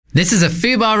This is a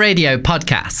Fubar Radio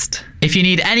podcast. If you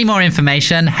need any more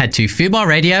information, head to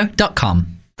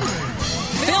fubarradio.com.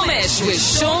 Filmish with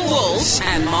Sean Walsh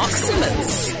and Mark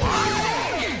Simmons.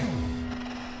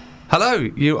 Hello,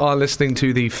 you are listening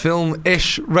to the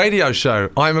Film-ish radio show.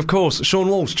 I am, of course, Sean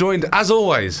Walsh, joined, as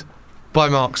always, by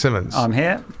Mark Simmons. I'm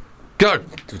here. Go!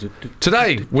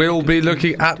 Today, we'll be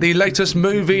looking at the latest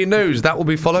movie news. That will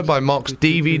be followed by Mark's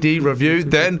DVD review.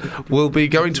 Then we'll be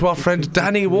going to our friend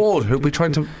Danny Ward, who'll be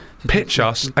trying to pitch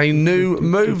us a new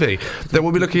movie. Then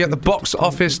we'll be looking at the box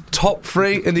office top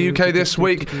 3 in the UK this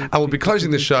week, and we'll be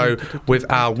closing the show with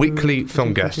our weekly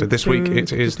film guest. This week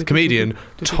it is the comedian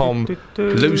Tom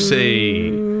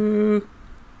Lucy.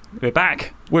 We're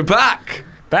back. We're back!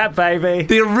 Back, baby.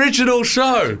 The original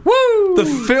show! Woo! The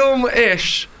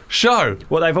Film-ish show.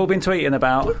 What they've all been tweeting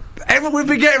about. We've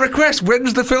been getting requests.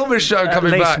 When's the Film-ish show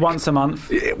coming back? At least once a month.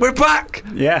 We're back.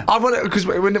 Yeah. I want because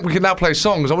we can now play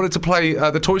songs. I wanted to play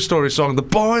the Toy Story song. The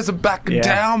boys are back in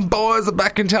town. Boys are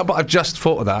back in town. But I've just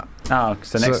thought of that. Oh,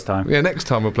 so next time. Yeah, next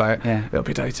time we'll play it. Yeah. It'll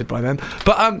be dated by then.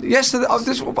 But yesterday,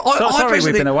 sorry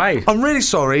we've been away. I'm really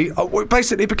sorry.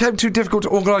 Basically, it became too difficult to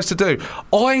organise to do.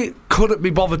 I couldn't be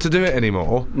bothered to do it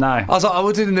anymore. No. I was like, I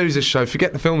will do the news this show.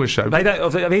 Forget the Film-ish show. They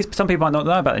don't. Some people might not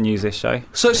know about the news this show.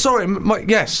 So sorry.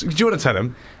 Yes. Do you want to tell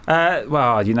them?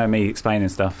 Well, you know me explaining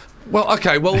stuff. Well,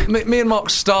 okay. Well, me and Mark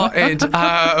started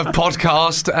a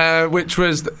podcast, which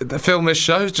was the Film-ish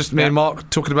show. Just me and Mark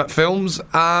talking about films.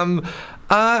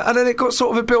 And then it got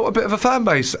sort of built a bit of a fan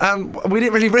base, and we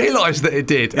didn't really realise that it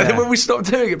did. And then when we stopped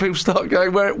doing it, people started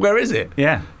going, "Where is it?"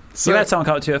 Yeah. So you had someone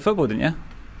come up to you at football, didn't you?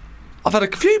 I've had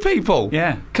a few people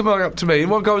come up to me,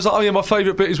 and one guy was like, "Oh yeah, my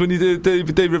favourite bit is when you do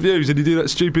DVD reviews and you do that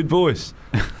stupid voice."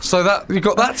 So that you've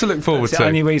got that to look forward That's to. the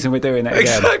only reason we're doing it again.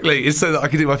 Exactly, is so that I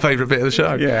can do my favourite bit of the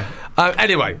show. Yeah.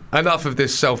 Anyway, enough of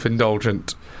this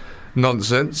self-indulgent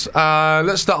nonsense.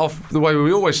 Let's start off the way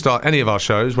we always start any of our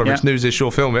shows, whether it's news-ish or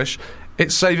film-ish.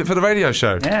 It's Save It for the Radio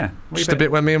Show. Yeah. Just a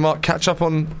bit when me and Mark catch up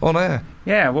on air.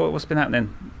 Yeah, what's been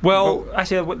happening? Well,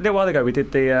 actually, a little while ago we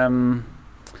did the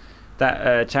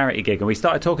that charity gig, and we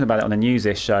started talking about it on the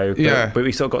news-ish show, but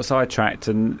we sort of got sidetracked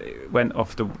and it went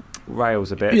off the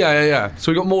rails a bit. Yeah.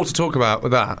 So we got more to talk about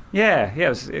with that. Yeah, it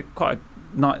was quite a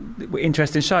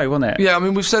interesting show, wasn't it? Yeah, I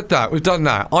mean, we've said that, we've done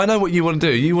that. I know what you want to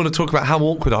do. You want to talk about how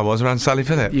awkward I was around Sally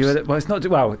Phillips. It's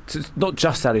not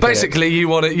just Sally. Basically,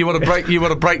 Phillips. you want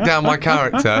to break down my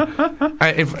character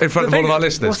in front of all of our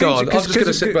listeners. Go on, I'm just going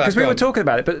to sit back. Because we were talking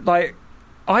about it, but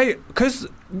because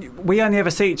we only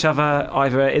ever see each other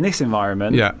either in this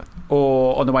environment,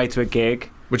 or on the way to a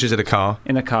gig, which is in a car.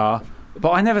 But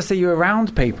I never see you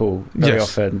around people very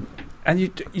often, and you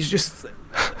just.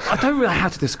 I don't really know how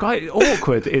to describe it.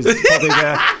 Awkward is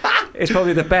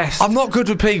probably the best. I'm not good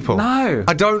with people. No,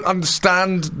 I don't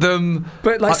understand them.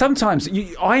 But sometimes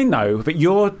I know that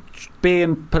you're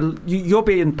being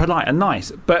polite and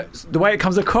nice, but the way it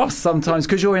comes across sometimes,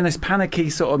 because you're in this panicky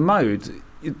sort of mode,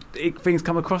 things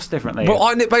come across differently.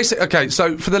 Well, okay,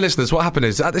 so for the listeners, what happened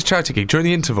is, at this charity gig, during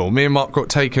the interval, me and Mark got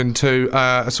taken to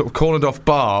a sort of cornered-off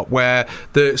bar where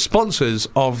the sponsors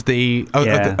of the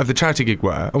charity gig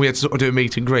were, and we had to sort of do a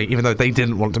meet and greet, even though they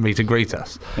didn't want to meet and greet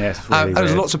us. Yes, really there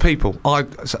was lots of people. I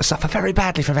suffer very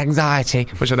badly from anxiety,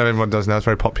 which I know everyone does now, it's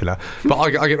very popular, but I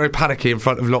get very panicky in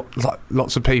front of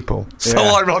lots of people. So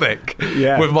ironic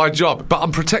with my job. But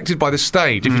I'm protected by the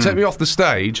stage. If you take me off the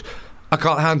stage, I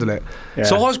can't handle it. Yeah.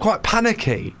 So I was quite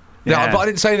panicky. Yeah. But I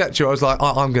didn't say that to you. I was like,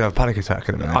 I'm going to have a panic attack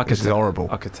in a minute. This is horrible.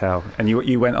 I could tell. And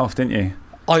you went off, didn't you?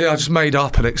 I just made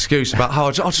up an excuse about how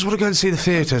I just want to go and see the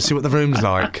theatre, see what the room's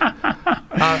like.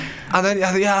 And then,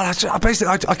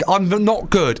 I'm not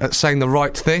good at saying the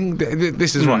right thing.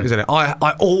 This is right, isn't it?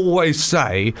 I always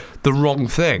say the wrong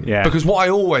thing. Yeah. Because what I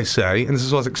always say, and this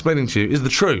is what I was explaining to you, is the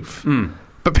truth.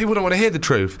 But people don't want to hear the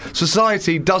truth.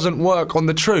 Society doesn't work on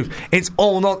the truth. It's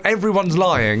all not. Everyone's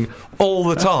lying all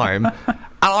the time, and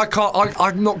I can't.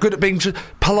 I'm not good at being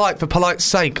polite for polite's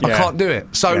sake. I can't do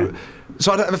it. So I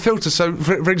don't have a filter. So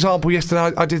for example,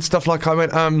 yesterday I did stuff like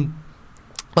I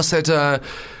said.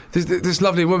 This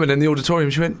lovely woman in the auditorium,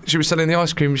 she was selling the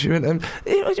ice cream. She went,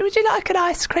 would you like an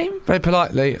ice cream? Very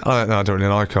politely. I don't really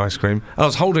like ice cream. I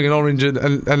was holding an orange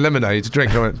and lemonade to drink,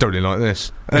 and I went, don't really like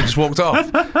this. And I just walked off.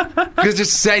 Because I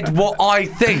just said what I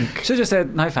think. Should have just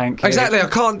said, no thank you. Exactly, I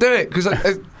can't do it, because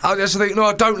I just think, no,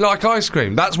 I don't like ice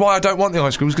cream. That's why I don't want the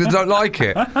ice cream, because I don't like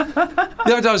it. The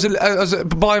other day I was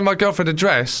buying my girlfriend a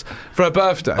dress for her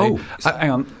birthday. Oh, hang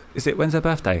on. When's her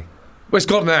birthday? Well, it's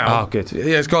gone now. Oh, good.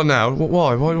 Yeah, it's gone now.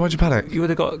 Why? Why'd you panic? You would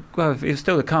have got... Well, it's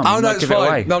still to come. Oh, no, it's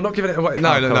fine. No, I'm not giving it away.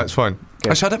 No, it's fine.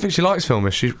 Good. Actually, I don't think she likes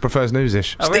filmish. She prefers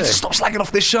newsish. Oh, really? Stop slagging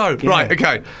off this show. Yeah. Right,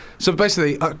 okay. So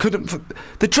basically, I couldn't.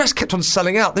 The dress kept on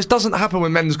selling out. This doesn't happen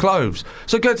with men's clothes.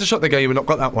 So go to the shop, they go, "You've not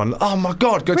got that one." Oh my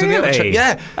god, go to the other shop. Really?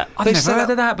 Yeah, I've They never sell heard out-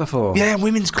 of that before. Yeah,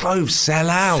 women's clothes sell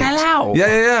out. Sell out?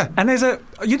 Yeah. And there's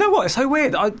you know what? It's so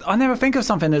weird. I never think of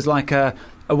something as like a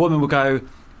woman will go,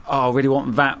 "Oh, I really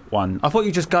want that one." I thought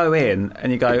you just go in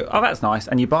and you go, "Oh, that's nice,"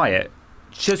 and you buy it.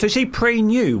 So she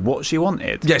pre-knew what she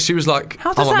wanted. Yeah, she was like,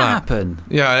 How "I does want that that." happen?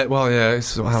 Yeah, well, yeah,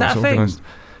 it's how that it's a thing? organised.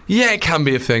 Yeah, it can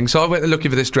be a thing. So I went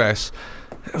looking for this dress.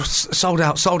 It was sold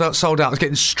out. I was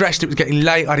getting stressed. It was getting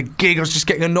late. I had a gig. I was just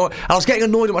getting annoyed. And I was getting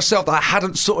annoyed at myself that I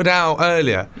hadn't sorted out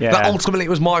earlier. Yeah. That ultimately it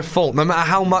was my fault. No matter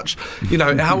how much,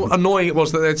 how annoying it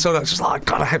was that they'd sold out. It's just like,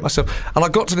 God, I hate myself. And I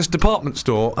got to this department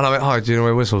store and I went, "Hi, do you know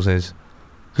where Whistles is?"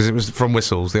 Because it was from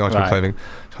Whistles, the item of Right. clothing.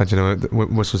 Hi, do you know where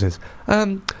Whistles is?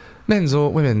 Men's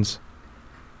or women's?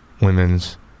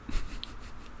 Women's.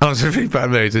 And I was in a really bad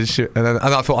mood and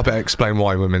I thought I better explain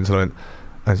why women's. And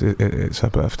I went, it's her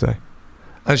birthday.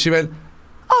 And she went,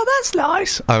 "Oh, that's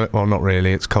nice." I went, "Well, not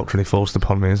really. It's culturally forced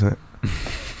upon me, isn't it?"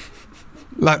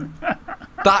 Like,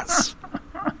 that's...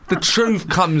 The truth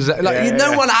comes...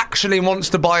 no one actually wants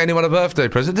to buy anyone a birthday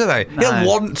present, do they? You don't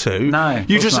want to. No, of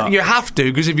course not. You have to,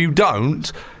 because if you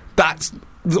don't, that's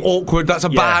awkward, that's a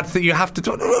bad thing. You have to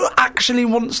do. Who actually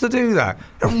wants to do that?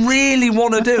 You don't really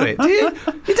want to do it, do you?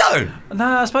 You don't. No,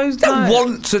 I suppose You don't no.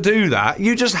 want to do that.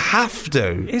 You just have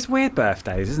to. It's weird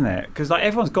birthdays, isn't it? Because like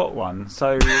everyone's got one,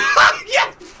 so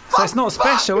Yeah. so it's not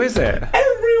special, is it?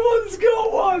 Everyone's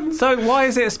got one. So why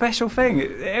is it a special thing?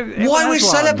 Everyone Why are we has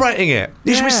one. celebrating it?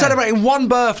 You should be Yeah. celebrating one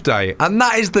birthday, and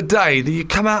that is the day that you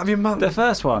come out of your mum. The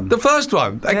first one. The first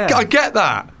one. Yeah. I get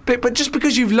that. But just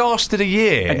because you've lasted a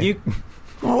year... and you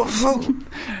What the fuck?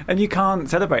 and you can't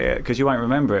celebrate it because you won't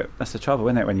remember it. That's the trouble,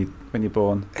 isn't it? When you're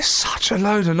born. It's such a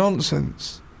load of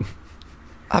nonsense.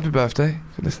 Happy birthday,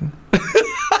 if you're listening.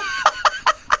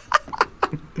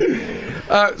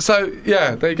 So,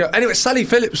 yeah, there you go. Anyway, Sally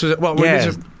Phillips was... Well, we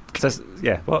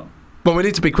What? we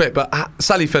need to be quick, but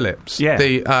Sally Phillips, Yeah.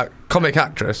 the comic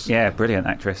actress, Yeah, brilliant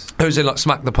actress. who's in, like,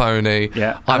 Smack the Pony,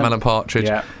 Yeah. I'm Alan Partridge,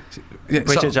 Yeah. yeah,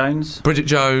 Bridget Jones. Bridget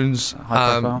Jones,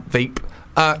 High profile. Veep.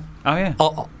 Oh yeah.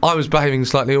 I was behaving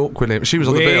slightly awkwardly, but she was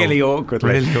on the bill. Really awkwardly.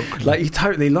 Really awkwardly. Like you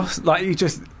totally lost. Like you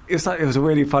just. It was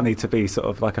really funny to be sort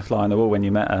of like a fly on the wall when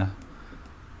you met her.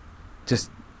 Just,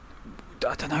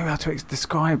 I don't know how to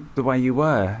describe the way you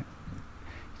were.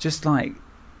 Just like,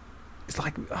 it's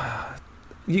like,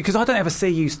 because I don't ever see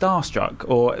you starstruck,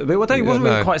 or well, it wasn't really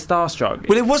no. quite starstruck.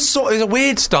 Well, it was a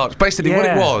weird start. Basically, what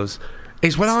it Yeah. was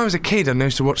is when I was a kid and I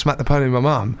used to watch Smack the Pony with my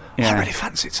mum, I Yeah. really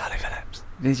fancied Sally Phillips.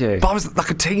 Did you? But I was like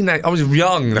a teenager. I was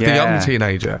young, like a Yeah. young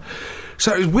teenager.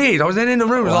 So it was weird. I was then in the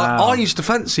room, it was Wow. like, I used to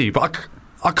fancy you, but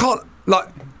I can't, like,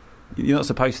 You're not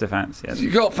supposed to fancy it.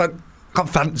 you can't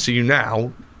fancy you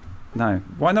now. No.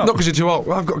 Why not? Not because you're too old.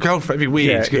 I've got a girlfriend. It'd be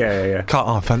weird. Yeah. Can't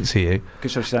I fancy you?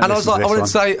 Good job she And I was like, I wanted to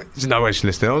say. say, there's no way she's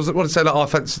listening. I wanted to say, like, I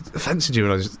fancied you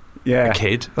when I was Yeah. a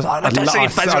kid. I was like, I don't say you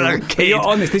fancied when I was a But kid. you're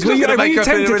honest. It's Were not you, gonna were make you her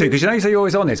feel tempted to? really- Because you know you say you're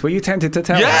always honest. Were you tempted to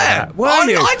tell her Yeah, that? Were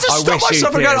you? I just stopped wish you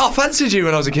myself and going, did. I fancied you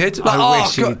when I was a kid. Like, I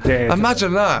wish you did.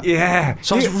 Imagine that. Yeah.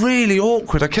 So I was really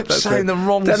awkward. I kept saying the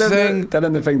wrong thing. Tell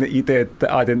them the thing that you did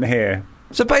that I didn't hear.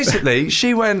 So basically,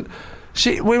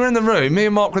 we were in the room, me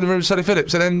and Mark were in the room with Sally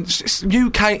Phillips, and then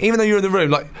you came, even though you were in the room,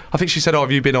 like, I think she said, "Oh,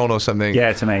 have you been on or something?"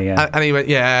 Yeah, to me, yeah. And he went,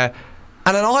 "Yeah."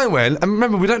 And then I went, and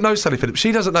remember, we don't know Sally Phillips.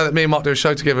 She doesn't know that me and Mark do a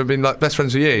show together and been like best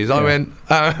friends for years. I Yeah. went,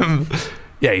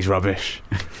 "Yeah, he's rubbish."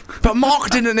 But Mark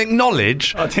didn't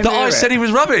acknowledge I didn't that hear I it. said he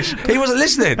was rubbish. He wasn't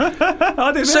listening.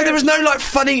 I didn't So hear there was it. no like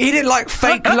funny. He didn't like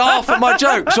fake laugh at my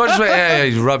joke. So I just went, "Yeah,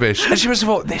 he's rubbish." And she must have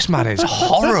thought, "This man is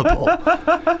horrible."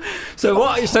 So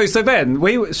what? So then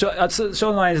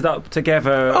Sean and I ended up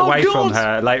together Oh, away God. from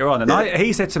her later on, and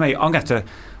he said to me, "I'm going to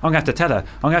have to tell her.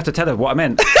 I'm going to have to tell her what I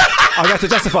meant. I'm going to have to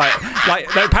justify it.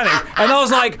 Like, don't panic." And I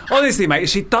was like, "Honestly, mate,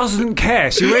 she doesn't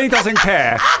care. She really doesn't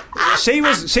care. She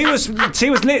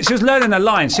was learning her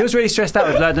lines. She was really stressed out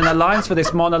with learning her lines for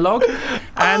this monologue."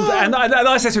 And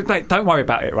I said to her, "Mate, don't worry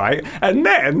about it, right?" And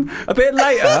then a bit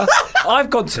later, I've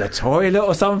gone to the toilet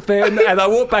or something, and I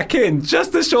walk back in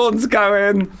just as Sean's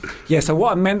going, "Yeah, so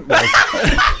what I meant was,"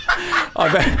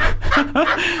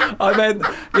 I meant,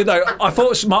 I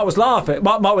thought Mark was laughing.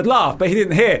 Mark would laugh, but he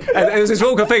didn't hear. And it was this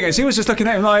awkward thing, and she was just looking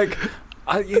at him like,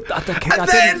 I don't care. And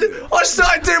then I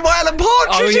started doing my Alan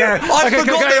Partridge. Oh yeah! I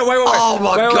forgot that. Wait. Oh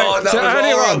my God, that So was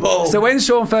earlier horrible. on, so when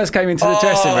Sean first came into the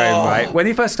dressing room, right? When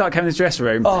he first started coming into the dressing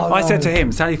room, I said to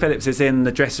him, "Sally Phillips is in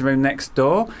the dressing room next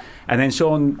door," and then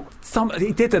Sean,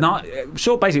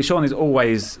 Sean is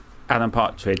always Alan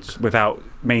Partridge without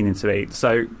meaning to be.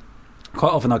 So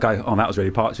quite often I go, "Oh, that was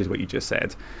really Partridge, what you just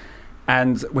said."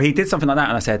 And he did something like that,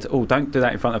 and I said, "Oh, don't do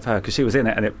that in front of her because she was in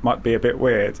it, and it might be a bit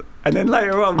weird." And then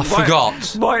later on,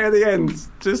 forgot. Right at the end,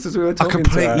 just as we were I talking,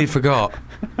 completely forgot.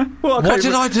 What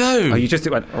did I do? Oh, you just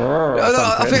went.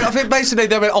 I think basically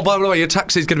they went, "Oh, by the way, your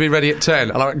taxi's going to be ready at 10."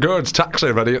 And I went, "Good,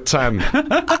 taxi ready at 10."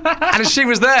 And she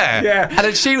was there. Yeah. And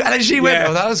then she went, Yeah.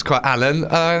 "Oh, that was quite Alan."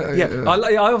 Yeah,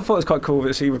 I thought it was quite cool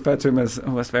that she referred to him as,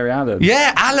 "Oh, that's very Alan."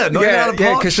 Yeah, Alan. Not Yeah, Alan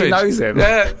yeah, 'cause she Partridge. knows him.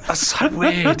 Yeah, that's so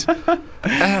weird.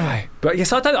 Anyway, But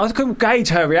yes, I couldn't gauge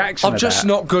her reaction. I'm to just that.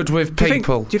 not good with Do you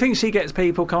people. think she gets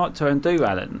people come up to her and do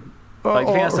Alan? Like,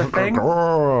 do you think that's a thing?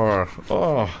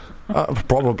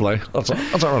 Probably.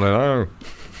 I don't really know.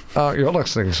 You're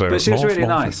listening to. But she was really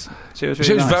nice. She was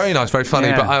very nice, very funny,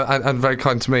 Yeah. but and very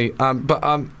kind to me.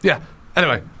 Yeah.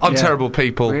 Anyway, I'm Yeah. terrible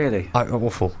people. Really?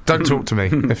 Awful. Don't talk to me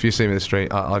if you see me in the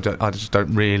street. I just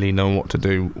don't really know what to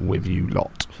do with you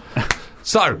lot.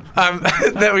 So,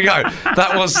 there we go.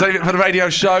 That was Save It for the Radio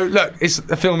show. Look, it's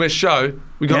a filmish show.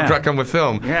 We got to Yeah. crack on with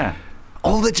film. Yeah.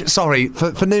 Sorry,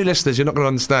 for new listeners, you're not going to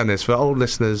understand this. For old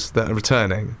listeners that are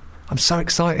returning, I'm so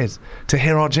excited to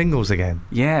hear our jingles again.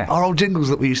 Yeah. Our old jingles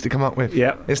that we used to come up with.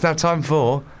 Yep. It's now time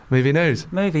for Movie News.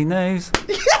 Movie news.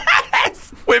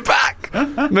 We're back!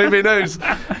 Movie News.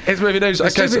 It's Movie News. The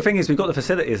Okay, stupid thing is we've got the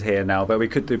facilities here now where we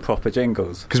could do proper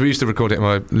jingles because we used to record it in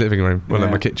my living room, well, in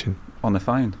Yeah. my kitchen, on the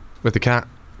phone. with the cat.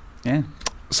 Yeah.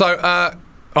 So,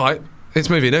 all right, it's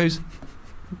Movie News.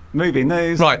 Movie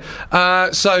news. Right,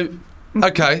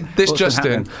 okay, this What's just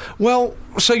been in. happening? Well,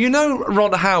 so you know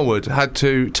Ron Howard had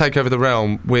to take over the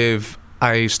realm with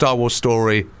a Star Wars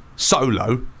story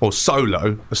Solo, a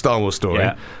Star Wars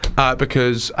story,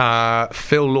 because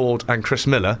Phil Lord and Chris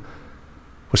Miller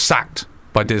were sacked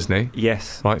by Disney,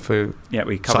 Yes. right, for Yeah,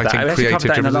 we covered citing that. We actually covered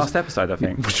that in the creative last episode, I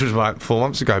think. which was like 4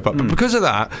 months ago. But because of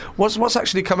that, what's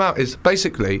actually come out is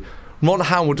basically Ron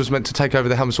Howard was meant to take over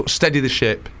the helm, sort of steady the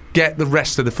ship, get the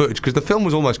rest of the footage, because the film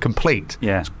was almost complete.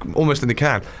 Yeah. It's almost in the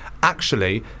can.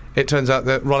 Actually, it turns out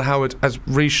that Ron Howard has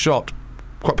reshot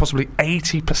quite possibly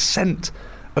 80%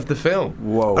 of the film.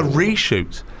 Whoa. A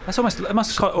reshoot. It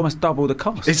must almost double the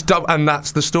cost. It's and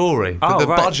that's the story. Oh, the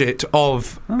right. budget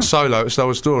of Solo, Star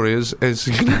Wars story is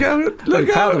look Really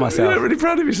proud of myself. Yeah, really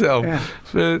proud of yourself Yeah.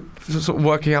 for sort of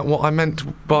working out what I meant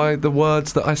by the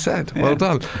words that I said. Yeah. Well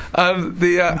done.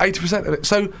 The 80% of it.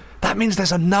 So that means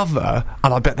there's another,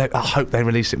 and I hope they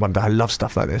release it one day. I love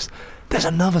stuff like this. There's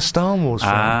another Star Wars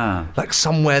film, like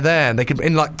somewhere there. And they could,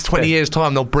 in like 20 years'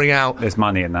 time, they'll bring out There's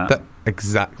money in that. that.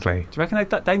 Exactly. Do you reckon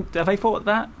have they thought of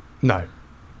that? No.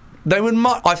 They would.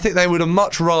 I think they would have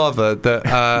much rather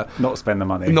that Not spend the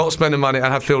money. not spend the money and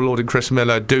have Phil Lord and Chris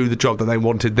Miller do the job that they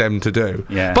wanted them to do.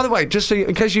 Yeah. By the way, just so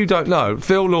in case you don't know,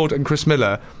 Phil Lord and Chris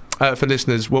Miller, for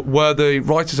listeners, were the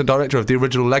writers and director of the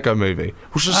original Lego Movie,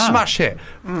 which was a smash hit.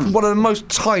 One of the most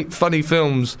tight, funny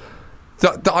films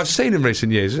that I've seen in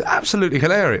recent years. It's absolutely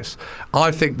hilarious.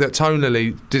 I think that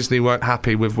tonally, Disney weren't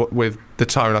happy with the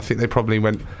tone. I think they probably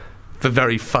went for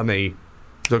very funny,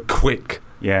 the quick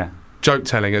Yeah. joke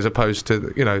telling as opposed to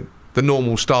the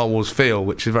normal Star Wars feel,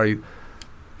 which is very.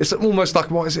 It's almost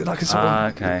like what is it like? A sort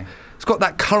of, Okay. It's got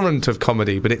that current of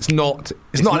comedy, but it's not.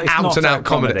 It's not an out and out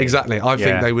comedy. Exactly. I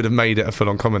think they would have made it a full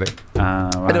on comedy.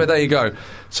 Right. Anyway, there you go.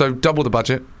 So double the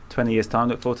budget. 20 years' time,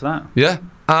 look forward to that. Yeah.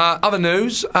 Other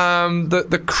news.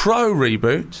 The Crow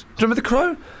reboot. Do you remember the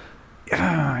Crow?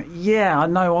 Yeah, I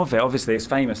know of it. Obviously, it's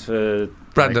famous for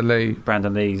Brandon Lee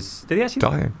Brandon Lee's. Did he actually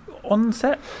dying. on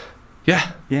set?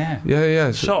 Yeah. Yeah.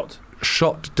 Yeah.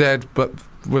 Shot. Dead, but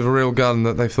with a real gun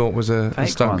that they thought was a Fake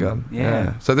stunt one. gun.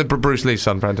 Yeah. So the Bruce Lee's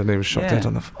son, Brandon Lee, was shot Yeah. dead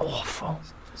on the. Awful.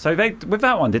 So with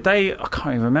that one, did they? I can't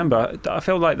even remember. I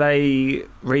feel like they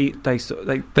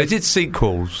did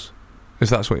sequels. If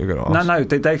that's what you're going to ask. No.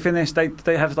 Did they finish? They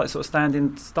have like sort of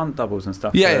stand-in stunt doubles and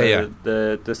stuff. Yeah.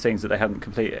 The scenes that they hadn't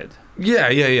completed.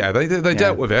 Yeah. They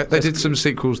dealt with it. They Just- did some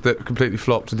sequels that completely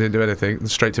flopped and didn't do anything,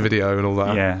 straight to video and all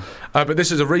that. Yeah. But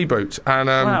this is a reboot, and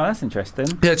Wow, that's interesting.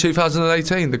 yeah,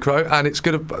 2018, The Crow, and it's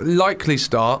going to likely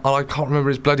star. I can't remember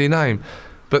his bloody name,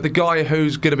 but the guy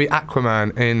who's going to be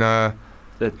Aquaman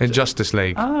in Justice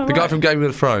League, Oh, the guy right. from Game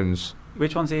of Thrones.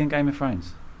 Which one's he in Game of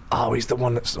Thrones? Oh, he's the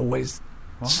one that's always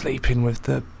What? sleeping with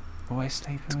the Always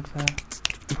sleeping with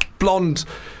her. blonde.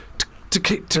 To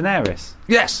keep. Daenerys.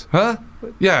 Yes, huh?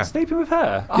 Yeah. Sleeping with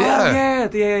her? Oh, Yeah.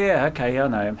 yeah. Okay, I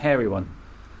know him. Hairy one.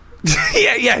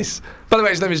 Yes. By the way,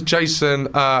 his name is Jason.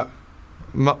 I'm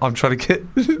trying to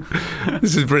get.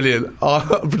 This is brilliant. Our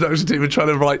production team are trying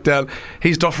to write down.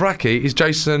 He's Dothraki. He's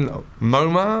Jason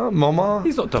Momoa.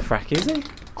 He's not Dothraki, is he?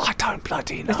 I don't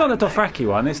bloody know. It's not the Dothraki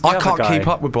one. It's the I other can't guy. keep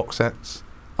up with box sets.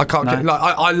 I can't. No.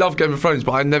 I love Game of Thrones,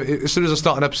 but I never. As soon as I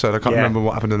start an episode, I can't remember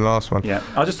what happened in the last one. Yeah,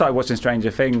 I just started watching Stranger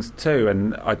Things too,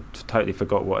 and I totally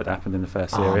forgot what had happened in the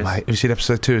first Oh, series. mate, have you seen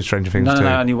episode 2 of Stranger Things? No, too?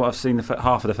 only what I've seen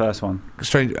half of the first one.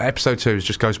 Episode 2 is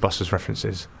just Ghostbusters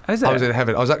references. Is it? I was in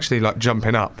heaven. I was actually like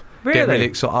jumping up. Really? Getting really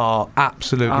excited. Oh,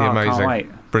 absolutely amazing. Can't wait.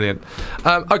 Brilliant.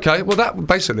 Okay, well that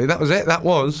was it. That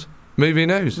was movie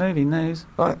news. Movie news.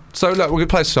 Right. So look, we're gonna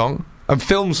play a song and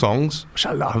film songs, which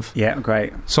I love. Yeah,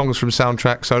 great. Songs from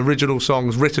soundtracks, so original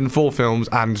songs written for films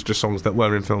and just songs that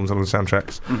were in films and on the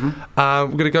soundtracks. We're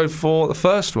going to go for the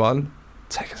first one.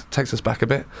 Takes us back a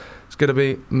bit. It's going to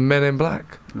be Men in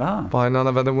Black by none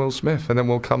other than Will Smith, and then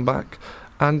we'll come back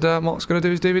and Mark's going to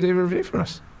do his DVD review for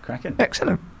us. Cracking.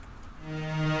 Excellent.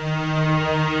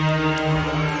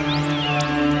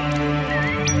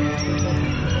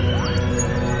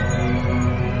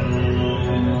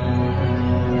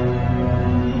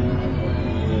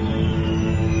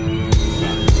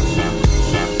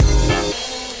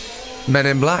 Men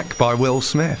in Black by Will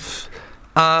Smith.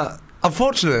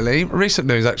 Unfortunately, recent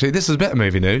news actually, this is a bit of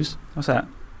movie news. What's that?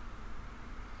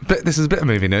 This is a bit of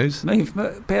movie news. Bit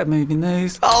of movie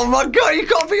news. Oh my god, you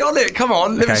can't be on it. Come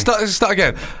on, let me start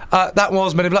again. That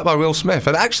was Men in Black by Will Smith.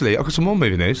 And actually, I've got some more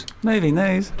movie news. Movie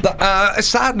news.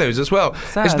 Sad news as well.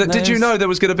 Did you know there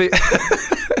was going to be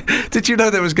Did you know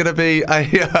there was going to be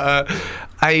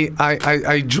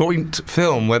a joint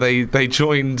film where they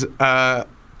joined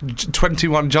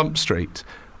 21 Jump Street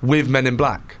with Men in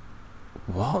Black?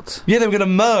 What? Yeah, they were going to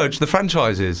merge the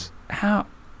franchises. How?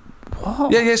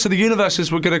 What? Yeah, so the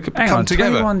universes were going to come together.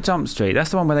 21 Jump Street,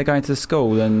 that's the one where they're going to the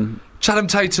school and... Channing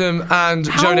Tatum and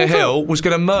Jonah Hill was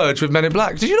going to merge with Men in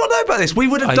Black. Did you not know about this? We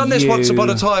would have done this once upon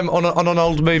a time on an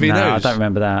old movie news. No, I don't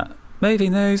remember that. Movie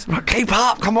news. Right, keep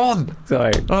up, come on.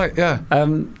 Sorry. Right, yeah.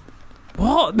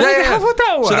 What? No, how would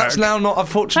that work? So that's now not,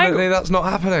 unfortunately, that's not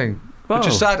happening. Whoa. Which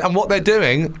is sad. And what they're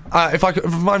doing, if I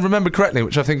remember correctly,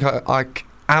 which I think I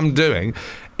am doing,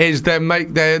 is they're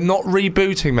not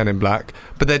rebooting Men in Black,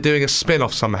 but they're doing a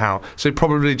spin-off somehow. So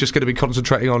probably just going to be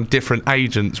concentrating on different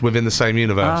agents within the same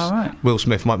universe. Oh, right. Will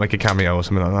Smith might make a cameo or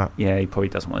something like that. Yeah, he probably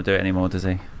doesn't want to do it anymore, does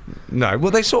he? No.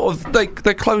 Well, they sort of they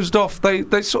closed off. They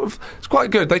sort of, it's quite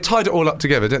good. They tied it all up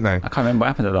together, didn't they? I can't remember what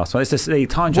happened at the last one. It's just the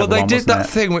time travel. Well, they one, did that it?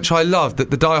 thing which I love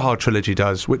that the Die Hard trilogy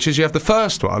does, which is you have the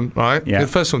first one, right? Yeah. The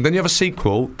first one, then you have a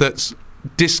sequel that's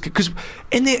because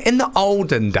in the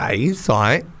olden days,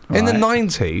 right? In the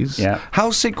 90s,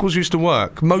 how sequels used to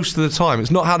work most of the time,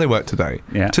 it's not how they work today.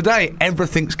 Yeah. Today,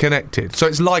 everything's connected. So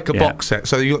it's like a box set.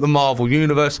 So you've got the Marvel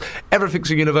universe,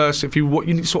 everything's a universe.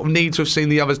 You sort of need to have seen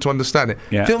the others to understand it.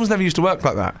 Yeah. Films never used to work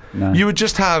like that. No. You would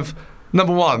just have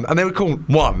number one, and they would call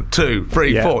 1, 2,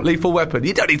 3, 4, Lethal Weapon.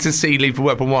 You don't need to see Lethal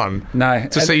Weapon 1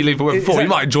 to see Lethal Weapon 4. You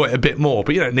might enjoy it a bit more,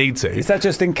 but you don't need to. Is that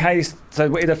just in case?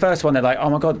 So in the first one, they're like, oh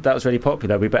my god, that was really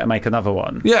popular, we better make another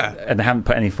one. Yeah. And they haven't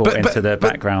put any thought into the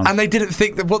background. And they didn't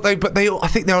think that I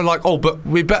think they were like, oh, but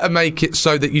we better make it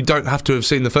so that you don't have to have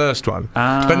seen the first one.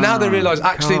 But now they realise,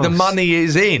 actually, the money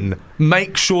is in.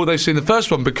 Make sure they've seen the first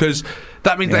one, because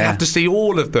that means they have to see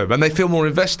all of them, and they feel more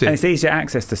invested. And it's easier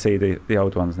access to see the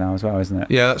old ones now as well, isn't it?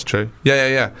 Yeah, that's true.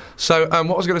 Yeah. So,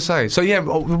 what was I going to say? So,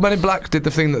 Men in Black did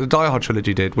the thing that the Die Hard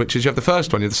trilogy did, which is you have the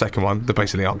first one, you have the second one. They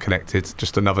basically aren't connected,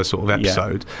 just another sort of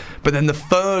episode. Yeah. But then the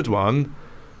third one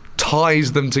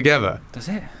ties them together. Does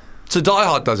it? So Die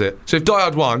Hard does it. So if Die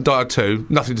Hard 1, Die Hard 2,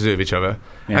 nothing to do with each other.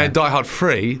 Yeah. And Die Hard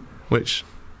 3, which,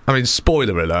 I mean,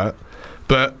 spoiler alert,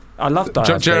 but I love Die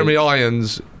Hard Jeremy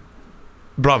Irons'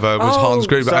 brother was Hans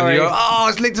Gruber, sorry. and you go,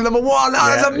 it's linked to number 1.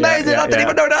 That's amazing. I didn't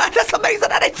even know that. That's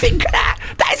amazing. I didn't think of that.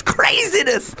 That is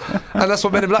craziness. And that's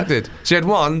what Men in Black did. So you had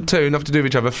 1, 2, nothing to do with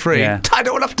each other. 3, tied it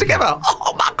all up together.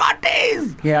 Oh my God,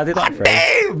 days. Yeah, I did like 3.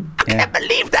 Damn. I can't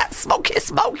believe that. Smoky.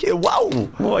 Whoa.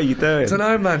 What are you doing? I don't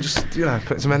know, man. Just,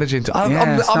 put some energy into it. I'm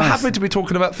nice. happy to be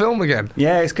talking about film again.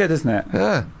 Yeah, it's good, isn't it?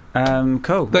 Yeah.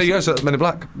 Cool. There you go. So that's Men in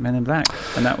Black. Men in Black.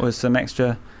 And that was some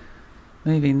extra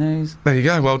movie news. There you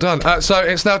go, well done. So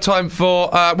it's now time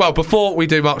for, before we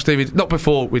do Mark's DVD, not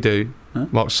before we do,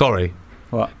 Mark, sorry.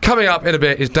 What? Coming up in a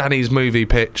bit is Danny's movie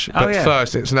pitch, but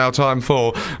first it's now time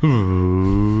for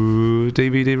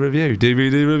DVD review. It's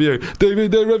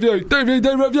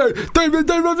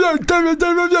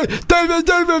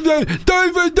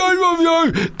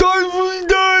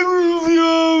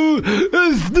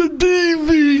the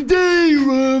DVD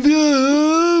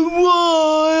review.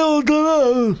 Wild.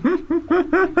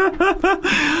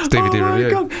 It's DVD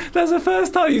review. God. That's the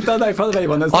first time you've done that in front of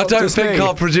anyone. I don't think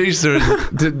our producer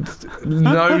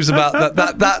knows about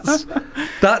that.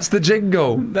 That's the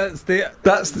jingle.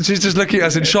 She's just looking at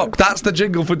us in shock. That's the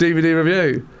jingle for DVD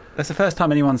review. That's the first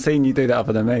time anyone's seen you do that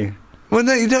other than me. Well,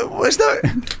 no, you don't. It's not.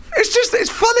 It's just. It's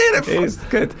funny. Isn't it? It's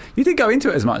good. You didn't go into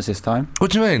it as much this time.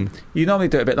 What do you mean? You normally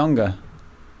do it a bit longer.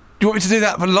 You want me to do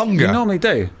that for longer? You normally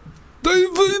do.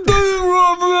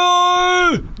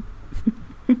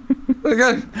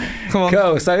 Okay, come on.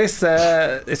 Cool. So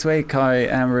this week I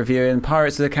am reviewing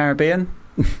Pirates of the Caribbean.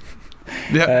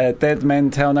 Yeah. Dead Men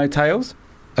Tell No Tales.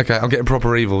 Okay, I'm getting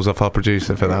proper evils off our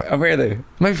producer for that. Oh, really?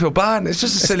 Make me feel bad. It's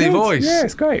just a silly good. voice. Yeah,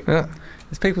 it's great. Yeah.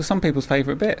 It's some people's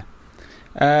favourite bit.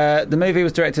 The movie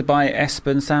was directed by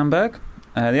Espen Sandberg.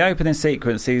 The opening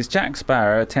sequence sees Jack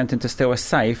Sparrow attempting to steal a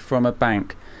safe from a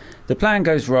bank. The plan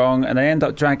goes wrong and they end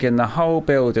up dragging the whole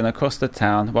building across the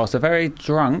town whilst a very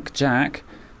drunk Jack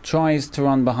tries to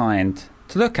run behind.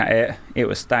 To look at it, it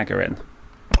was staggering.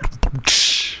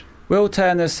 Will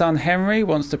Turner's son Henry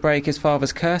wants to break his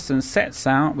father's curse and sets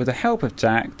out, with the help of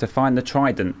Jack, to find the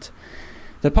trident.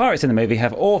 The pirates in the movie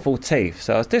have awful teeth,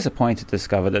 so I was disappointed to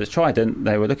discover that the trident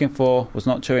they were looking for was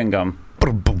not chewing gum.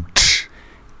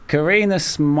 Karina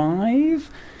Smythe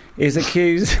is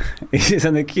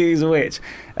an accused witch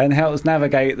and helps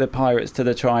navigate the pirates to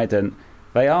the trident.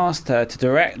 They asked her to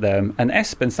direct them, and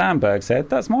Espen Sandberg said,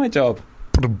 "That's my job."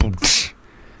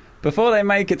 Before they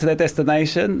make it to their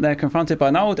destination, they're confronted by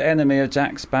an old enemy of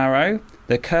Jack Sparrow,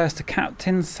 the cursed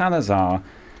Captain Salazar.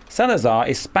 Salazar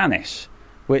is Spanish,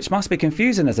 which must be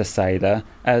confusing as a sailor,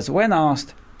 as when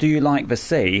asked, "Do you like the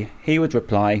sea?" he would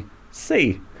reply,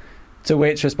 "Si." To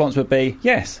which response would be,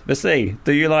 "Yes, the sea.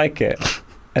 Do you like it?"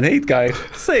 And he'd go,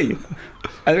 "Si."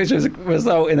 And which would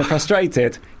result in a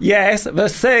frustrated, "Yes, the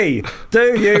sea.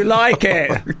 Do you like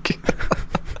it?"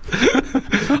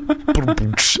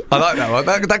 I like that one.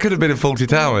 That could have been in Fawlty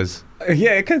Towers.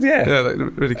 Yeah, it could, yeah. Yeah, that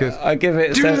really good. I give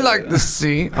it... Do you like the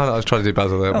sea? Oh, no, I was trying to do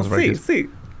Basil there. That was very good. See.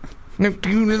 No, do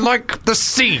you like the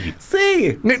sea?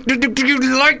 See. No, do you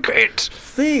like it?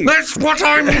 See. That's what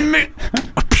I meant.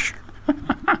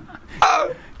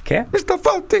 Okay. Mr.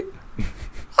 Fawlty,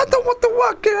 I don't want to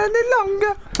work here any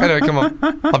longer. Anyway, come on.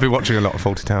 I've been watching a lot of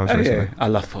Fawlty Towers recently. I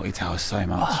love Fawlty Towers so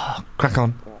much. Crack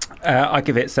on. I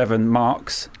give it 7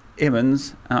 Marks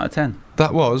Immons out of 10.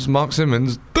 That was Mark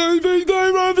Simmons'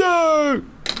 DVD review.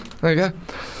 There you go.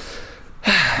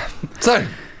 So,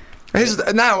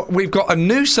 now we've got a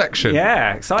new section.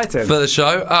 Yeah, exciting. For the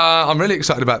show. I'm really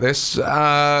excited about this.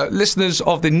 Listeners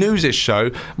of the Newsish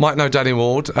show might know Danny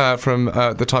Ward from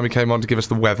the time he came on to give us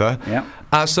the weather. Yeah.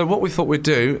 So what we thought we'd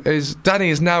do is Danny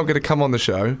is now going to come on the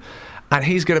show and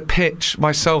he's going to pitch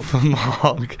myself and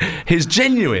Mark these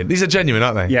are genuine,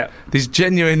 aren't they? Yeah. These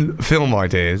genuine film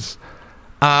ideas.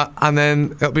 And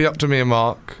then it'll be up to me and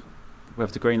Mark. We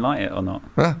have to green light it or not.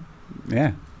 Huh?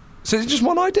 Yeah. So is it just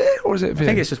one idea or is it? I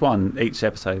think it's just one each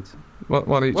episode.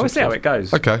 One each. We'll see how it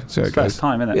goes. Okay, see how it goes. First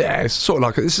time, isn't it? Yeah, it's sort of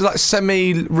like this is like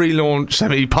semi-relaunch,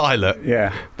 semi-pilot.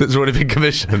 Yeah. That's already been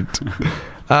commissioned.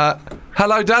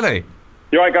 Hello, Danny.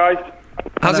 You all right, guys?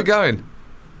 How's it going?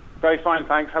 Very fine,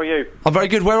 thanks. How are you? I'm very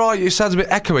good. Where are you? It sounds a bit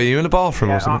echoey. Are you in a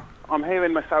bathroom or something? I'm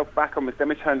hearing myself back on this. Let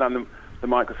me turn down the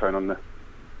microphone on the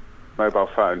mobile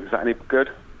phone. Is that any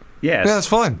good? Yes. Yeah, that's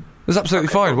fine. That's absolutely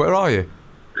fine. Where are you?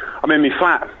 I'm in my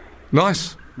flat.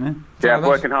 Nice. Yeah. Yeah, nice.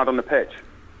 working hard on the pitch.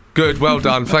 Good. Well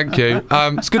done. Thank you.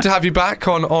 It's good to have you back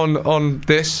on one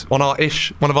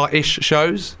of our ish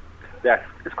shows. Yes,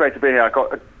 it's great to be here. I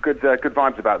got good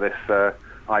vibes about this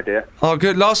idea. Oh,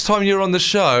 good. Last time you were on the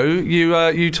show,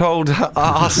 you told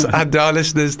us and our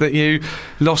listeners that you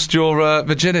lost your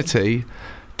virginity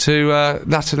to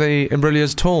Natalie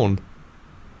Imbruglia's Torn.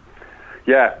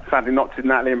 Yeah, sadly not to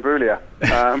Natalie Imbruglia.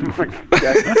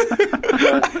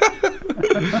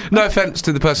 No offence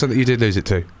to the person that you did lose it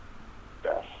to.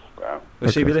 Yes, well,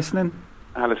 Will she be listening?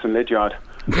 Alison Lydiard.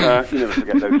 You never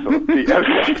forget those sort of details.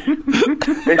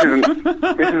 This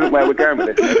isn't where we're going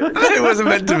with this. It wasn't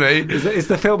meant to be. Is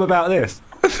the film about this?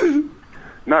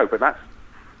 No, but that's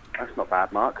not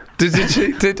bad, Mark. Do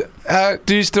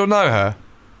you still know her?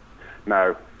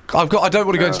 No. I don't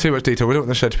want to go into too much detail. We don't want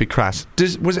the show to be crass.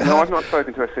 Was it her? No, I've not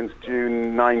spoken to her since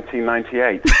June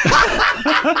 1998.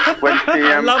 When she,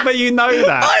 I love that you know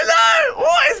that. I know!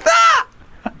 What is that?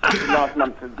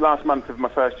 last month of my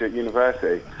first year at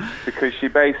university, because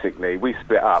we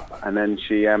split up, and then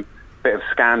she, bit of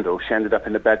scandal, she ended up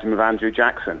in the bedroom of Andrew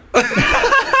Jackson. One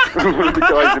of the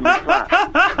guys in my flat.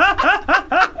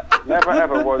 Never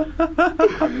ever was,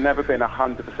 I've never been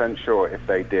 100% sure if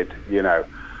they did,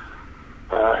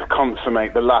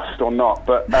 consummate the lust or not,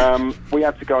 but we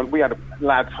had to go and we had a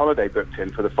lad's holiday booked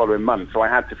in for the following month, so I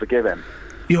had to forgive him.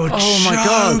 You're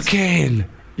joking!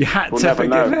 You had We'll to never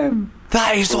forgive know. him.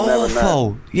 That is We'll never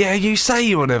awful. Yeah, you say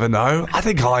you will never know. I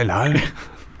think I know.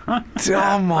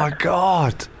 Oh my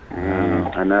God.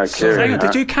 I know. So hang curious, on,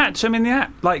 did huh? you catch them in the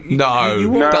app? Like No. you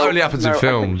No. walked- That only happens in I think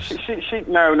films. She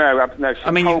no. She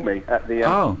I mean, told me at the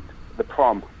Oh. the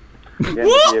prom. The end of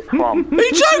What? the year prom. Are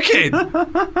you joking?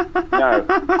 No.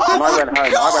 And I went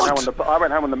home. I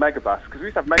went home on the megabus because we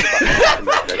used to have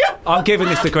megabus. I'm giving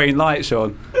this the green light,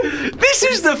 Sean. This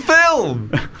is the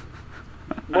film.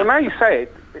 Well, now you say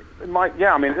it, it might.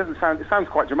 Yeah, I mean, it doesn't sound. It sounds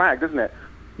quite dramatic, doesn't it?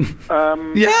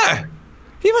 Yeah.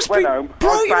 You must Went be. home. Bro,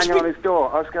 I was you must banging be. on his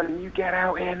door. I was going, "You get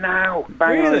out here now!"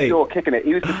 Banging on Really? his door, kicking it.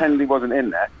 He was pretending he wasn't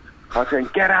in there. I was going,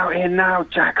 "Get out here now,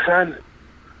 Jackson!"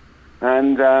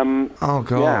 And Oh,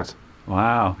 God. Yeah.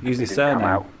 Wow, use his didn't come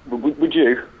surname. out. Would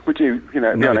you? Would you? You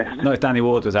know, to be honest. Not if Danny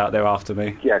Ward was out there after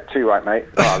me. Yeah, too right, mate.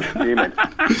 Oh, I was fuming.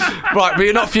 Right, but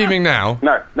you're not fuming now.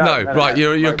 No, Right,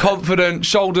 you're no. confident,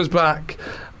 shoulders back.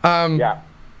 Yeah.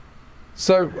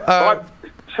 So,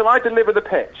 Shall I deliver the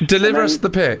pitch? deliver And us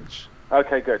then- the pitch.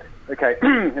 Okay, good. Okay,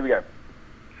 here we go.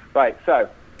 Right, so,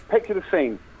 picture the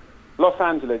scene. Los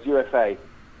Angeles, USA.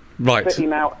 Right. City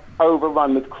now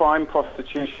overrun with crime,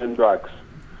 prostitution and drugs.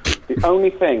 The only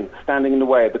thing standing in the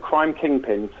way of the crime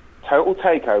kingpin's total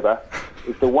takeover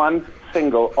is the one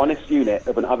single honest unit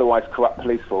of an otherwise corrupt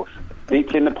police force,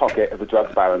 deeply in the pocket of the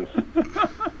drugs barons.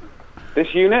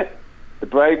 This unit, the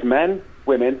brave men,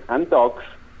 women and dogs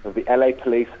of the LA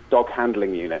Police Dog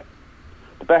Handling Unit.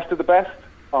 The best of the best,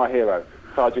 our hero,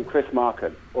 Sergeant Chris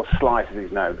Markin, or Slice as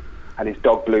he's known, and his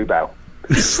dog Bluebell.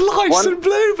 Slice One- and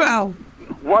Bluebell.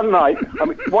 One night,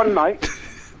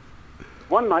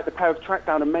 the pair have tracked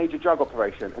down a major drug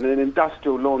operation in an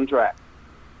industrial laundrette,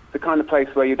 the kind of place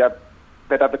where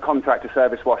they'd have the contractor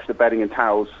service wash the bedding and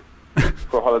towels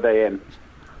for a Holiday Inn.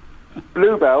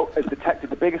 Bluebell has detected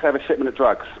the biggest ever shipment of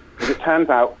drugs. As it turns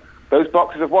out, those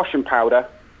boxes of washing powder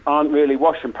aren't really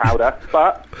washing powder,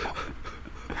 but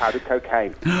powdered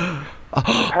cocaine. The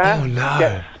pair Oh, no.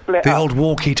 get split The up. old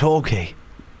walkie-talkie.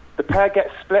 The pair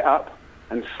gets split up,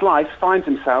 and Slice finds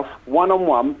himself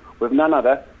one-on-one with none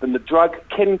other than the drug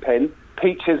kingpin,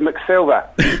 Peaches McSilver.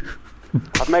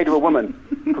 I've made her a woman.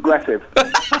 Progressive.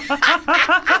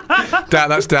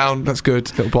 That's down. That's good.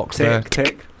 Little box there. Tick,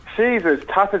 tick. She's as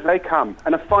tough as they come,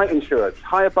 and a fight insurance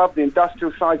high above the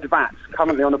industrial-sized vats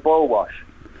currently on a boil wash.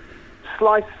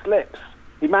 Slice slips.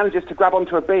 He manages to grab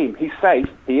onto a beam. He's safe.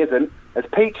 He isn't. As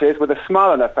Peaches, with a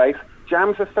smile on her face,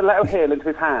 jams a stiletto heel into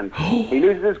his hand. He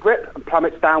loses his grip and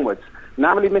plummets downwards,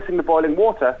 narrowly missing the boiling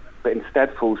water, but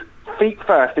instead falls feet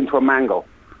first into a mangle,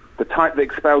 the type that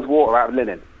expels water out of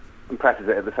linen and presses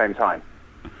it at the same time.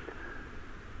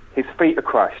 His feet are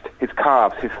crushed, his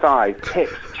calves, his thighs,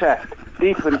 hips, chest,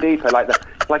 deeper and deeper, like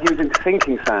he was in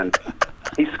sinking sand.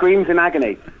 He screams in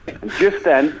agony, and just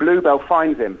then Bluebell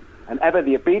finds him, and ever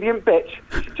the obedient bitch,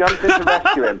 she jumps in to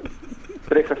rescue him.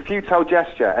 But it's a futile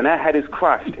gesture, and her head is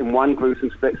crushed in one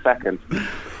gruesome split second.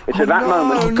 It's at that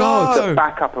moment that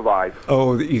backup arrives.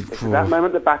 Oh, It's at that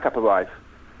moment that backup arrives.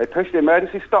 They push the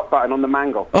emergency stop button on the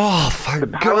mangle. Oh, thank The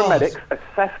God. paramedics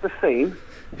assess the scene,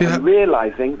 Yeah. and